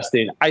with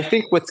investing. I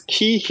think what's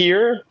key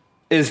here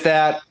is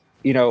that,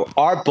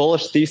 our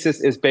bullish thesis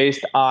is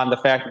based on the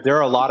fact that there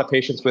are a lot of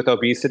patients with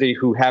obesity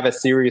who have a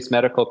serious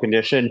medical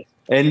condition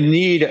and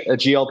need a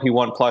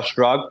GLP-1 plus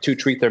drug to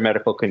treat their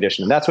medical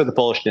condition. And that's where the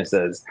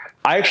bullishness is.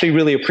 I actually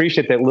really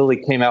appreciate that Lilly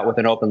came out with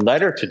an open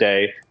letter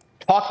today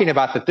talking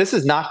about that this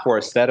is not for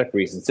aesthetic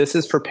reasons. This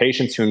is for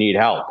patients who need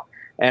help.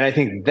 And I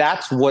think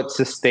that's what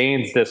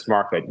sustains this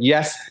market.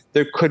 Yes,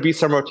 there could be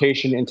some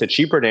rotation into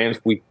cheaper names.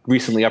 We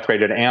recently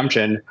upgraded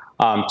Amgen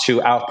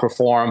to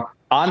outperform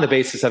on the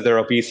basis of their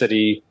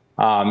obesity,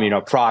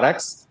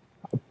 products.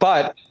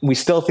 But we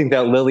still think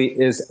that Lilly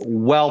is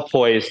well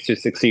poised to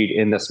succeed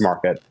in this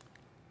market.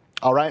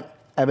 All right.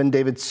 Evan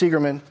David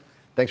Siegerman,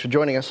 thanks for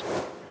joining us.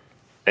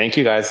 Thank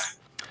you, guys.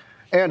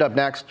 And up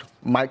next,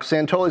 Mike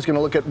Santoli is going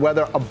to look at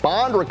whether a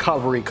bond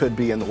recovery could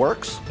be in the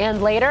works.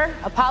 And later,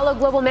 Apollo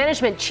Global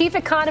Management Chief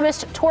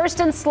Economist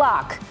Torsten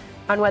Slok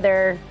on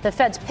whether the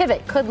Fed's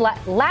pivot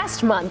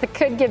last month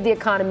could give the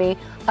economy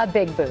a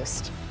big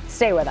boost.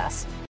 Stay with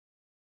us.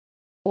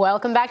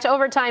 Welcome back to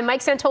Overtime. Mike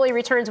Santoli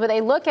returns with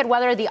a look at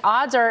whether the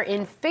odds are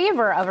in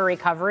favor of a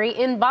recovery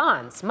in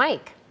bonds.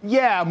 Mike.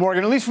 Yeah,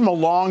 Morgan, at least from a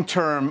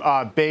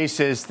long-term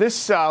basis,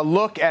 this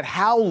look at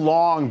how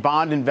long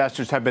bond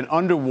investors have been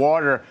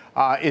underwater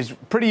is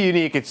pretty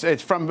unique.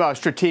 It's from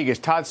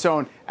Strategas. Todd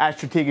Sohn at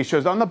Strategas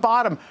shows on the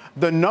bottom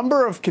the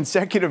number of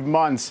consecutive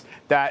months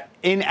that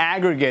in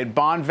aggregate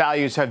bond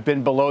values have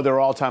been below their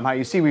all-time high.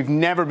 You see, we've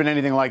never been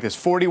anything like this.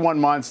 41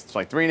 months, it's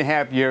like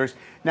 3.5 years.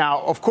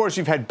 Now, of course,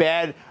 you've had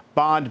bad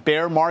bond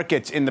bear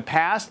markets in the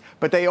past,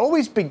 but they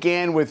always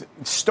began with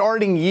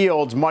starting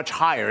yields much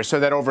higher so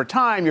that over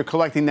time you're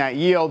collecting that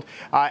yield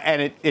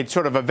and it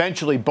sort of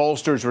eventually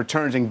bolsters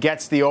returns and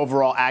gets the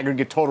overall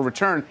aggregate total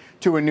return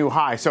to a new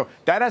high. So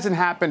that hasn't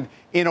happened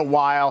in a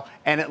while,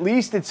 and at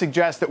least it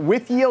suggests that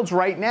with yields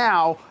right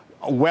now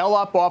well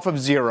up off of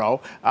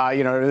zero,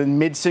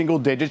 mid-single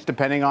digits,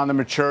 depending on the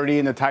maturity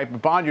and the type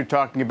of bond you're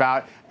talking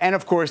about. And,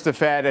 of course, the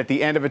Fed at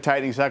the end of a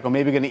tightening cycle,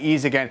 maybe going to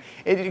ease again.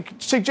 It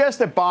suggests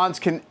that bonds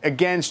can,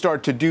 again,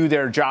 start to do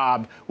their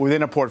job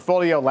within a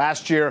portfolio.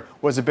 Last year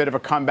was a bit of a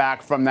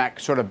comeback from that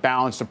sort of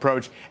balanced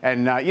approach.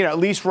 And, at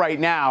least right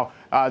now,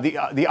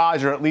 the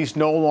odds are at least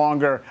no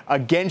longer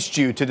against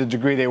you to the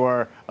degree they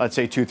were, let's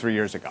say, 2-3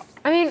 years ago.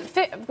 I mean,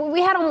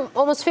 we had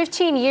almost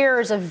 15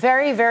 years of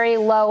very, very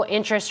low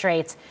interest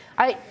rates.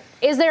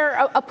 Is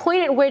there a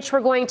point at which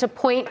we're going to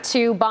point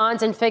to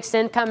bonds and fixed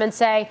income and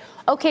say,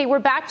 OK, we're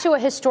back to a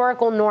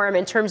historical norm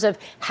in terms of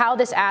how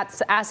this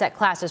asset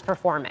class is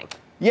performing?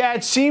 Yeah,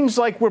 it seems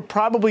like we're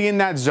probably in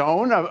that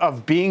zone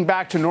of being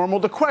back to normal.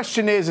 The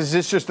question is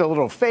this just a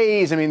little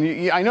phase? I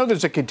mean, I know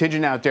there's a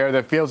contingent out there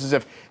that feels as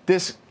if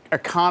this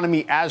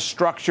economy as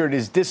structured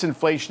is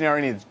disinflationary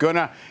and it's going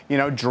to,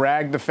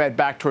 drag the Fed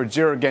back towards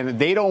zero again.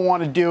 They don't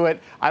want to do it.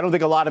 I don't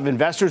think a lot of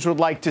investors would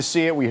like to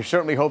see it. We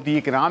certainly hope the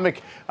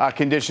economic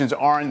conditions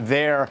aren't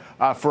there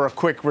for a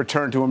quick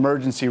return to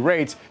emergency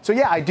rates. So,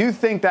 yeah, I do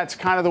think that's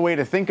kind of the way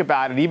to think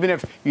about it. Even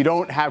if you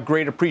don't have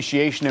great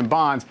appreciation in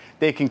bonds,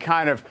 they can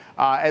kind of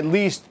at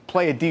least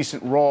play a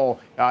decent role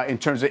in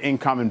terms of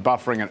income and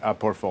buffering a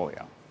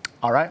portfolio.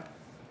 All right.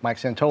 Mike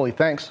Santoli,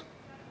 thanks.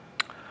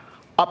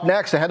 Up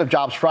next, ahead of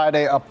Jobs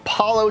Friday,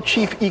 Apollo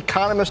chief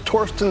economist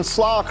Torsten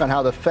Slok on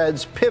how the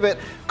Fed's pivot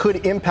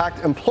could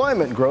impact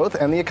employment growth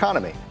and the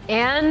economy.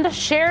 And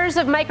shares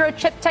of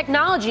microchip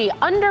technology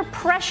under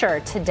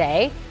pressure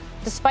today,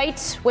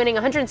 despite winning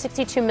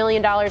 $162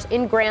 million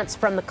in grants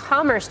from the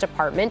Commerce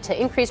Department to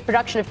increase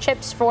production of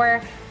chips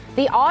for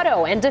the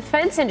auto and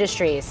defense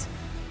industries.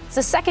 It's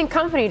the second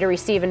company to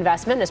receive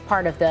investment as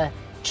part of the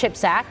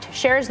CHIPS Act.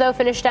 Shares, though,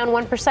 finished down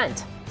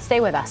 1%. Stay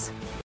with us.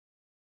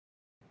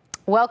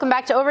 Welcome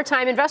back to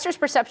Overtime. Investors'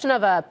 perception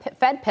of a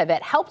Fed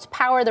pivot helped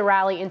power the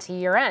rally into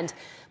year-end.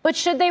 But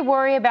should they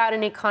worry about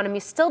an economy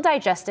still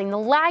digesting the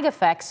lag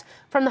effects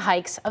from the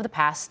hikes of the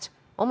past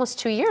almost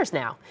 2 years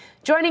now?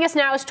 Joining us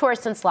now is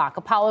Torsten Slok,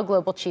 Apollo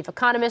Global Chief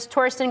Economist.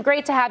 Torsten,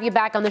 great to have you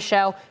back on the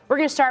show. We're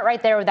going to start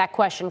right there with that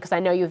question because I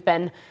know you've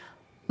been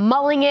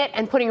mulling it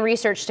and putting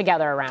research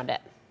together around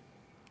it.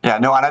 Yeah,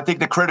 no, and I think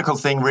the critical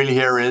thing really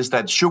here is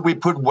that should we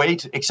put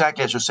weight,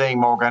 exactly as you're saying,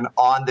 Morgan,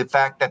 on the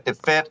fact that the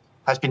Fed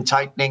has been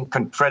tightening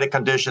credit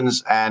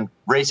conditions and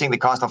raising the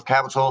cost of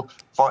capital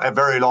for a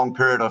very long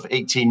period of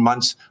 18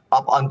 months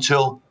up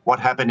until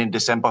what happened in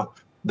December.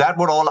 That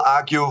would all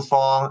argue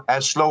for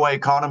a slower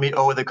economy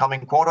over the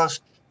coming quarters.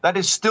 That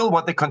is still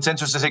what the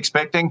consensus is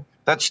expecting.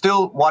 That's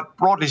still what,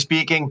 broadly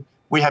speaking,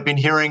 we have been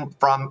hearing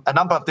from a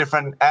number of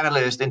different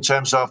analysts in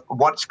terms of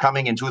what's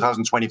coming in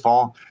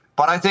 2024.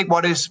 But I think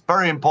what is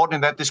very important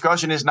in that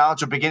discussion is now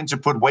to begin to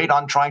put weight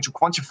on trying to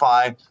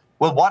quantify,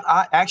 well, what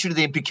are actually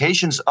the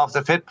implications of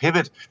the Fed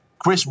pivot?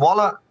 Chris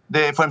Waller, the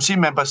FOMC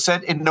member,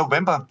 said in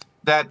November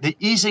that the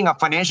easing of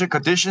financial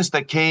conditions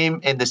that came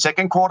in the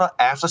second quarter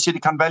after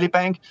Silicon Valley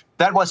Bank,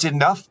 that was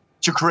enough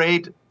to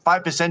create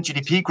 5%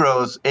 GDP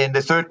growth in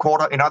the third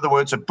quarter. In other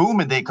words, a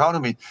boom in the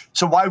economy.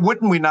 So why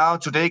wouldn't we now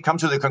today come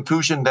to the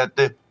conclusion that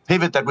the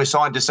pivot that we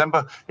saw in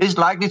December is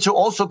likely to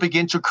also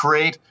begin to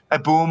create a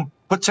boom,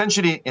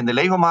 potentially in the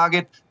labor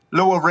market,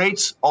 lower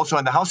rates, also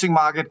in the housing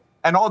market,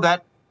 and all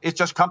that is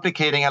just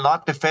complicating a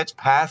lot the Fed's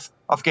path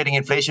of getting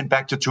inflation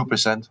back to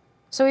 2%.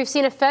 So we've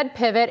seen a Fed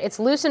pivot. It's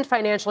loosened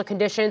financial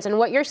conditions. And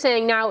what you're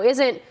saying now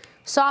isn't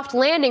soft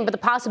landing, but the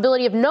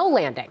possibility of no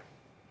landing.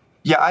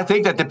 Yeah, I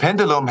think that the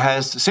pendulum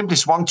has simply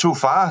swung too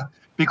far,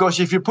 because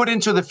if you put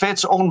into the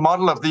Fed's own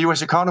model of the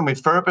U.S. economy,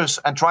 FERBUS,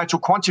 and try to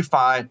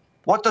quantify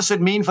what does it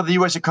mean for the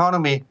U.S.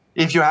 economy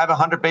if you have a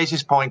 100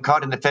 basis point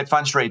cut in the Fed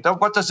funds rate?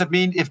 What does it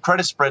mean if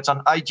credit spreads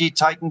on IG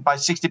tightened by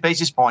 60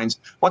 basis points?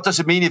 What does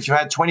it mean if you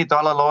had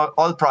 $20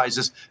 oil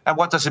prices? And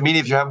what does it mean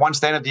if you have one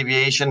standard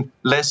deviation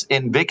less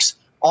in VIX?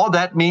 All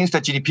that means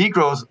that GDP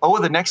growth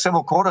over the next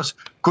several quarters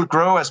could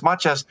grow as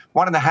much as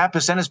 1.5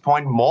 percentage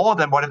point more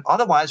than what it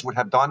otherwise would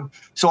have done.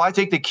 So I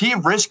think the key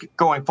risk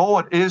going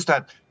forward is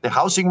that the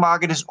housing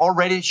market is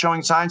already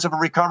showing signs of a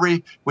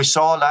recovery. We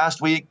saw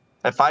last week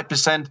a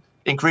 5%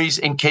 increase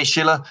in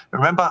Case-Shiller.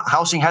 Remember,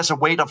 housing has a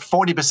weight of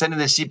 40% in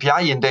the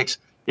CPI index.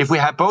 if we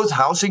have both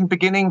housing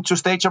beginning to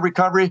stage a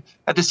recovery,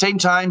 at the same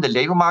time, the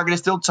labor market is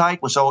still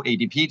tight. We saw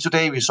ADP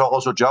today. We saw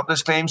also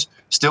jobless claims.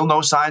 Still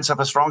no signs of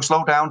a strong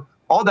slowdown.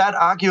 All that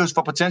argues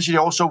for potentially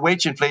also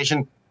wage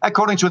inflation,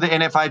 according to the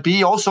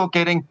NFIB, also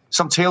getting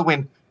some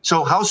tailwind.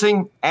 So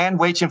housing and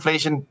wage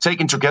inflation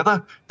taken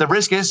together, the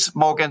risk is,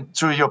 Morgan,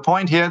 to your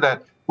point here,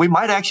 that we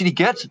might actually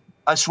get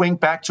a swing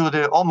back to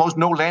the almost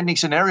no landing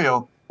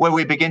scenario where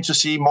we begin to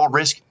see more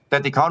risk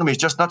that the economy is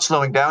just not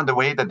slowing down the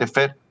way that the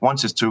Fed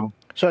wants it to.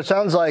 So it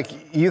sounds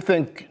like you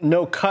think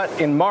no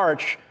cut in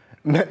March,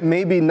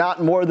 maybe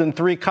not more than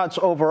 3 cuts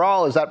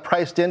overall. Is that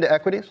priced into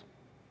equities?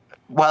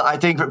 Well, I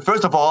think,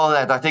 first of all,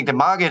 that I think the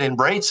market in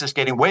rates is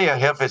getting way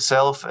ahead of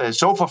itself.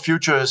 So for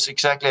futures,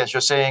 exactly as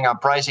you're saying, are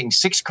pricing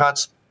 6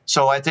 cuts.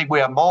 So I think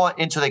we are more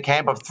into the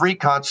camp of 3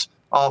 cuts,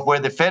 of where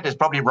the Fed is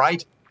probably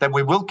right that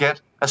we will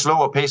get a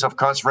slower pace of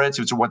cuts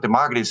relative to what the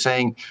market is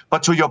saying.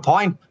 But to your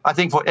point, I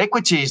think for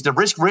equities, the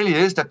risk really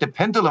is that the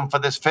pendulum for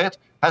this Fed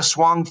has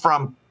swung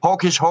from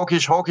hawkish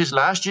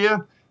last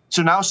year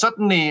to now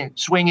suddenly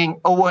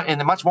swinging over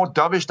in a much more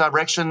dovish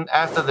direction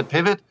after the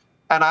pivot.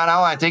 And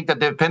now I think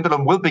that the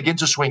pendulum will begin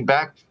to swing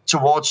back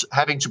towards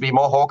having to be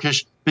more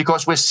hawkish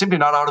because we're simply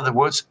not out of the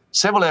woods.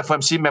 Several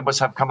FOMC members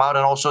have come out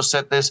and also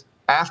said this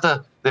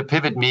after the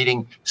pivot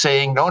meeting,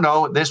 saying,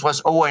 no, this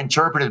was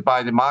overinterpreted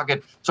by the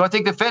market. So I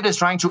think the Fed is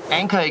trying to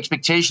anchor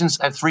expectations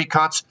at 3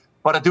 cuts.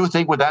 But I do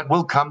think with that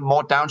will come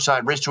more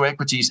downside risk to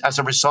equities as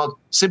a result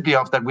simply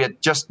of that we are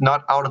just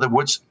not out of the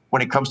woods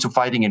when it comes to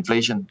fighting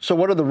inflation. So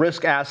what are the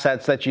risk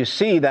assets that you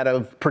see that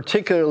have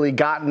particularly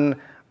gotten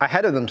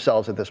ahead of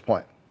themselves at this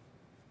point?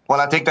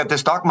 Well, I think that the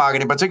stock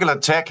market, in particular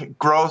tech,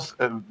 growth,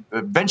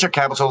 venture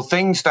capital,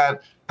 things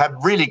that have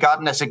really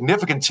gotten a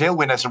significant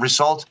tailwind as a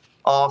result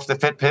of the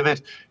Fed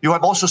pivot. You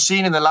have also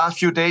seen in the last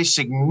few days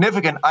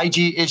significant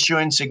IG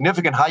issuance,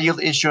 significant high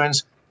yield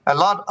issuance, a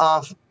lot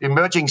of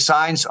emerging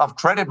signs of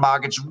credit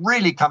markets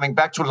really coming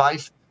back to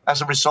life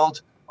as a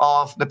result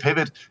of the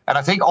pivot. And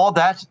I think all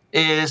that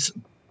is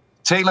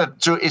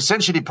tailored to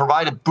essentially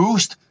provide a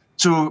boost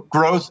to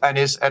growth and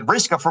is at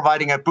risk of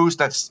providing a boost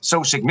that's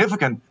so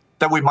significant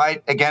that we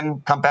might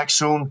again come back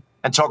soon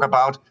and talk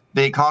about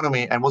the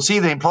economy. And we'll see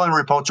the employment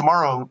report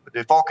tomorrow.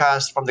 The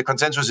forecast from the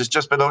consensus is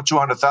just below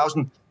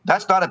 200,000.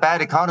 That's not a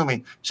bad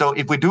economy. So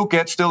if we do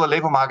get still a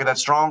labor market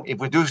that's strong, if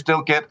we do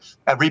still get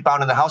a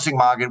rebound in the housing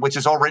market, which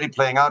is already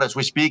playing out as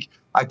we speak,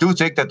 I do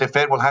think that the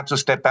Fed will have to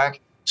step back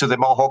to the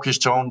more hawkish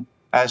tone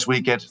as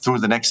we get through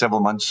the next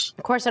several months.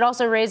 Of course, it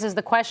also raises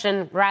the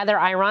question, rather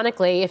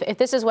ironically, if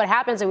this is what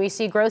happens and we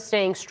see growth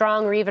staying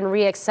strong or even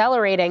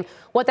reaccelerating,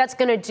 what that's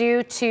going to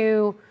do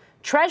to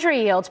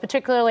Treasury yields,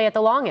 particularly at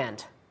the long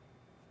end.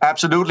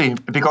 Absolutely,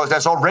 because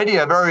there's already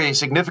a very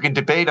significant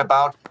debate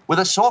about with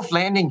a soft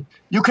landing.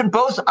 You can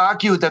both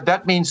argue that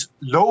that means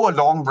lower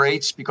long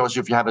rates, because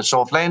if you have a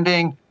soft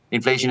landing,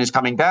 inflation is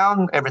coming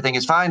down, everything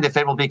is fine, the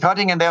Fed will be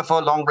cutting, and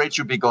therefore long rates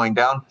should be going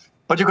down.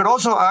 But you could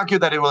also argue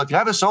that if you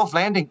have a soft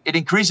landing, it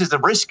increases the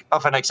risk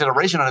of an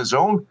acceleration on its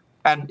own.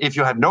 And if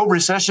you have no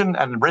recession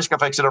and risk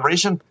of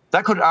acceleration,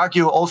 that could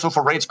argue also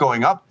for rates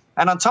going up.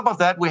 And on top of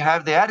that, we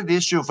have the added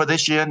issue for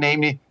this year,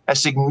 namely a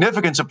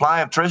significant supply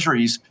of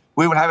treasuries.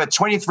 We will have a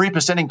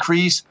 23%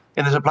 increase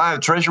in the supply of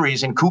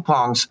treasuries in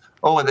coupons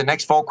over the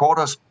next 4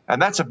 quarters.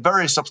 And that's a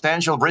very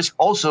substantial risk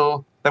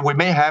also that we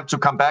may have to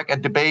come back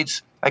and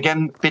debate,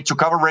 again, bid to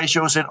cover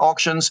ratios in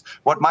auctions,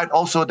 what might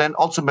also then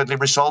ultimately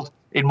result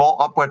in more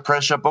upward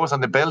pressure, both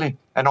on the belly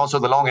and also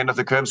the long end of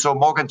the curve. So,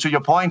 Morgan, to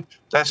your point,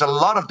 there's a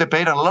lot of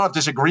debate and a lot of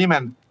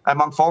disagreement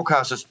among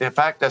forecasters. In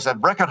fact, there's a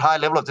record high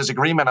level of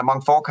disagreement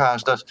among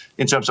forecasters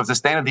in terms of the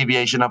standard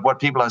deviation of what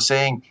people are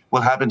saying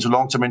will happen to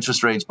long-term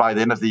interest rates by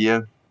the end of the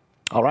year.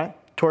 All right.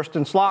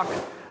 Torsten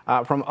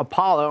Slok from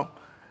Apollo.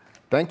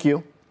 Thank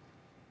you.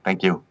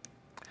 Thank you.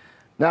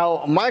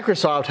 Now,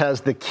 Microsoft has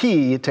the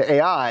key to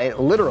AI,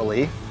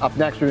 literally. Up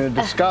next, we're going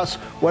to discuss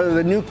whether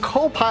the new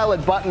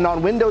Copilot button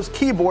on Windows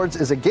keyboards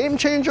is a game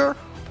changer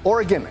or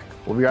a gimmick.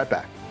 We'll be right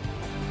back.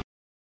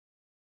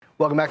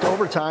 Welcome back to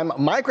Overtime.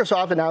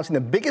 Microsoft announcing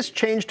the biggest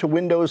change to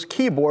Windows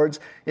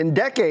keyboards in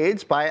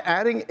decades by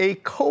adding a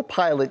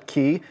Copilot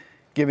key,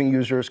 giving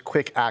users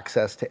quick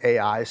access to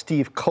AI.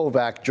 Steve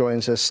Kovac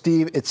joins us.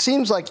 Steve, it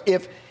seems like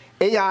if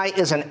AI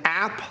is an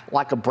app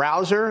like a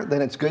browser,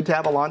 then it's good to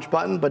have a launch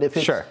button. But if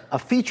it's a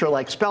feature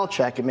like spell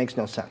check, it makes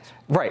no sense.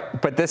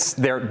 Right. But this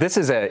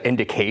is an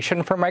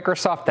indication for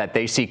Microsoft that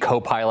they see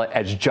Copilot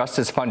as just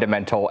as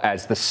fundamental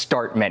as the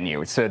start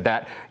menu. So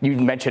that you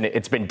mentioned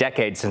it's been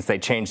decades since they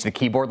changed the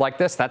keyboard like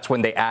this. That's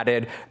when they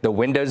added the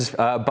Windows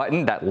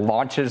button that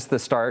launches the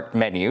start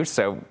menu.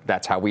 So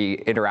that's how we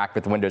interact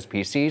with Windows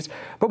PCs.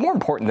 But more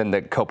important than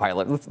the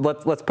Copilot,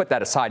 let's put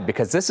that aside,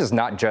 because this is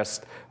not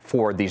just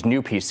for these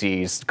new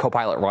PCs.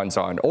 Copilot runs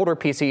on older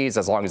PCs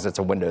as long as it's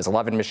a Windows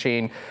 11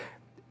 machine.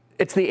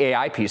 It's the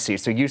AI PC.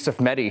 So Yusuf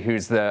Mehdi,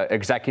 who's the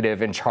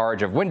executive in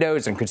charge of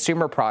Windows and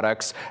consumer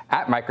products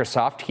at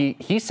Microsoft,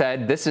 he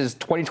said this is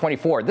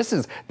 2024. This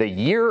is the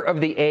year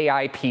of the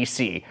AI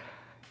PC.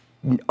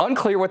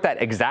 Unclear what that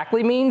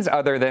exactly means,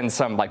 other than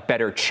some like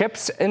better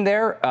chips in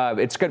there.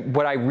 It's good.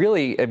 What I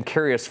really am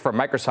curious from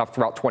Microsoft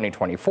throughout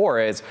 2024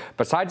 is,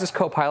 besides this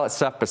Copilot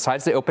stuff,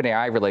 besides the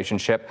OpenAI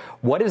relationship,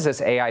 what does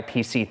this AI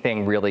PC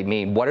thing really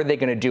mean? What are they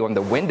going to do on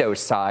the Windows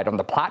side, on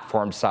the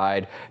platform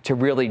side, to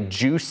really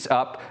juice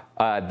up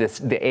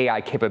the AI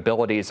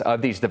capabilities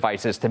of these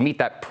devices to meet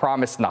that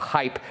promise and the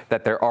hype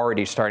that they're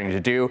already starting to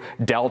do?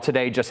 Dell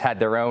today just had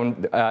their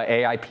own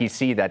AI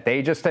PC that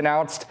they just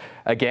announced.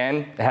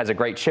 Again, it has a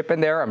great chip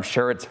in there. I'm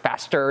sure it's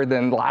faster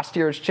than last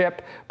year's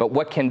chip. But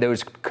what can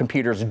those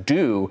computers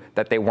do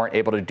that they weren't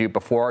able to do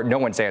before? No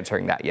one's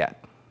answering that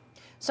yet.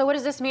 So what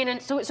does this mean?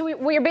 And so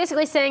what you're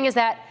basically saying is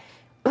that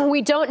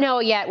we don't know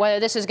yet whether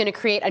this is going to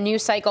create a new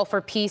cycle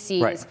for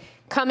PCs. Right.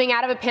 Coming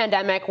out of a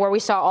pandemic where we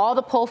saw all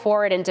the pull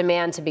forward in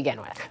demand to begin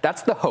with.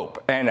 That's the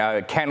hope. And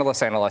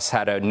Canalys analysts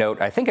had a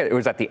note, I think it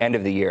was at the end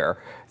of the year,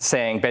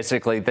 saying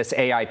basically this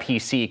AI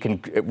PC can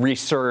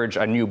resurge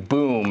a new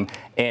boom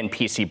in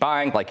PC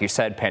buying. Like you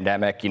said,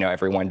 pandemic,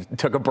 everyone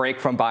took a break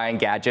from buying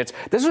gadgets.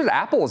 This is what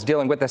Apple is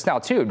dealing with this now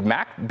too.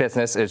 Mac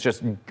business is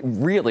just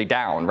really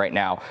down right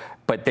now.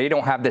 But they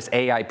don't have this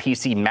AI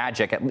PC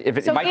magic.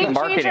 It might be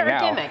marketing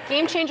now.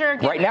 Game changer or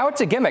gimmick? Right now it's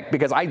a gimmick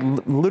because I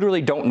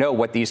literally don't know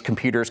what these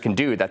computers can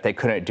do that they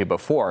couldn't do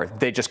before.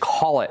 They just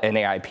call it an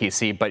AI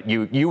PC, but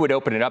you would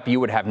open it up, you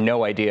would have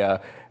no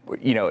idea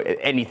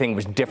anything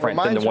was different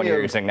than the one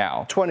you're using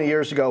now. 20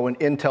 years ago when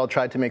Intel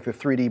tried to make the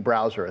 3D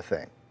browser a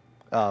thing.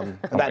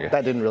 That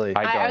didn't really.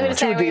 I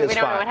was going to say, we don't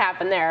know what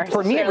happened there.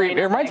 For me, it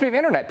reminds me of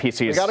internet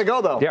PCs. We got to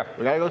go, though. Yeah.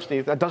 We got to go,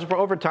 Steve. That does it for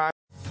overtime.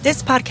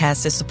 This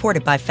podcast is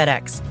supported by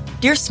FedEx.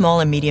 Dear small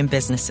and medium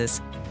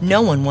businesses,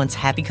 no one wants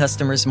happy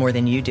customers more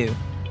than you do.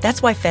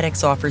 That's why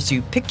FedEx offers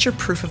you picture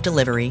proof of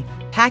delivery,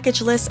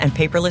 packageless and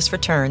paperless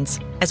returns,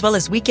 as well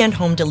as weekend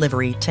home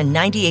delivery to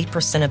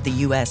 98% of the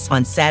U.S.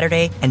 on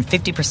Saturday and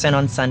 50%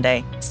 on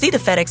Sunday. See the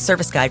FedEx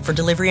service guide for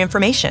delivery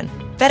information.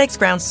 FedEx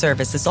Ground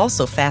service is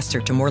also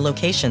faster to more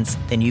locations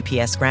than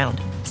UPS Ground.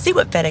 See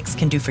what FedEx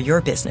can do for your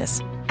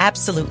business.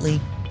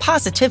 Absolutely,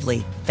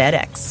 positively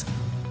FedEx.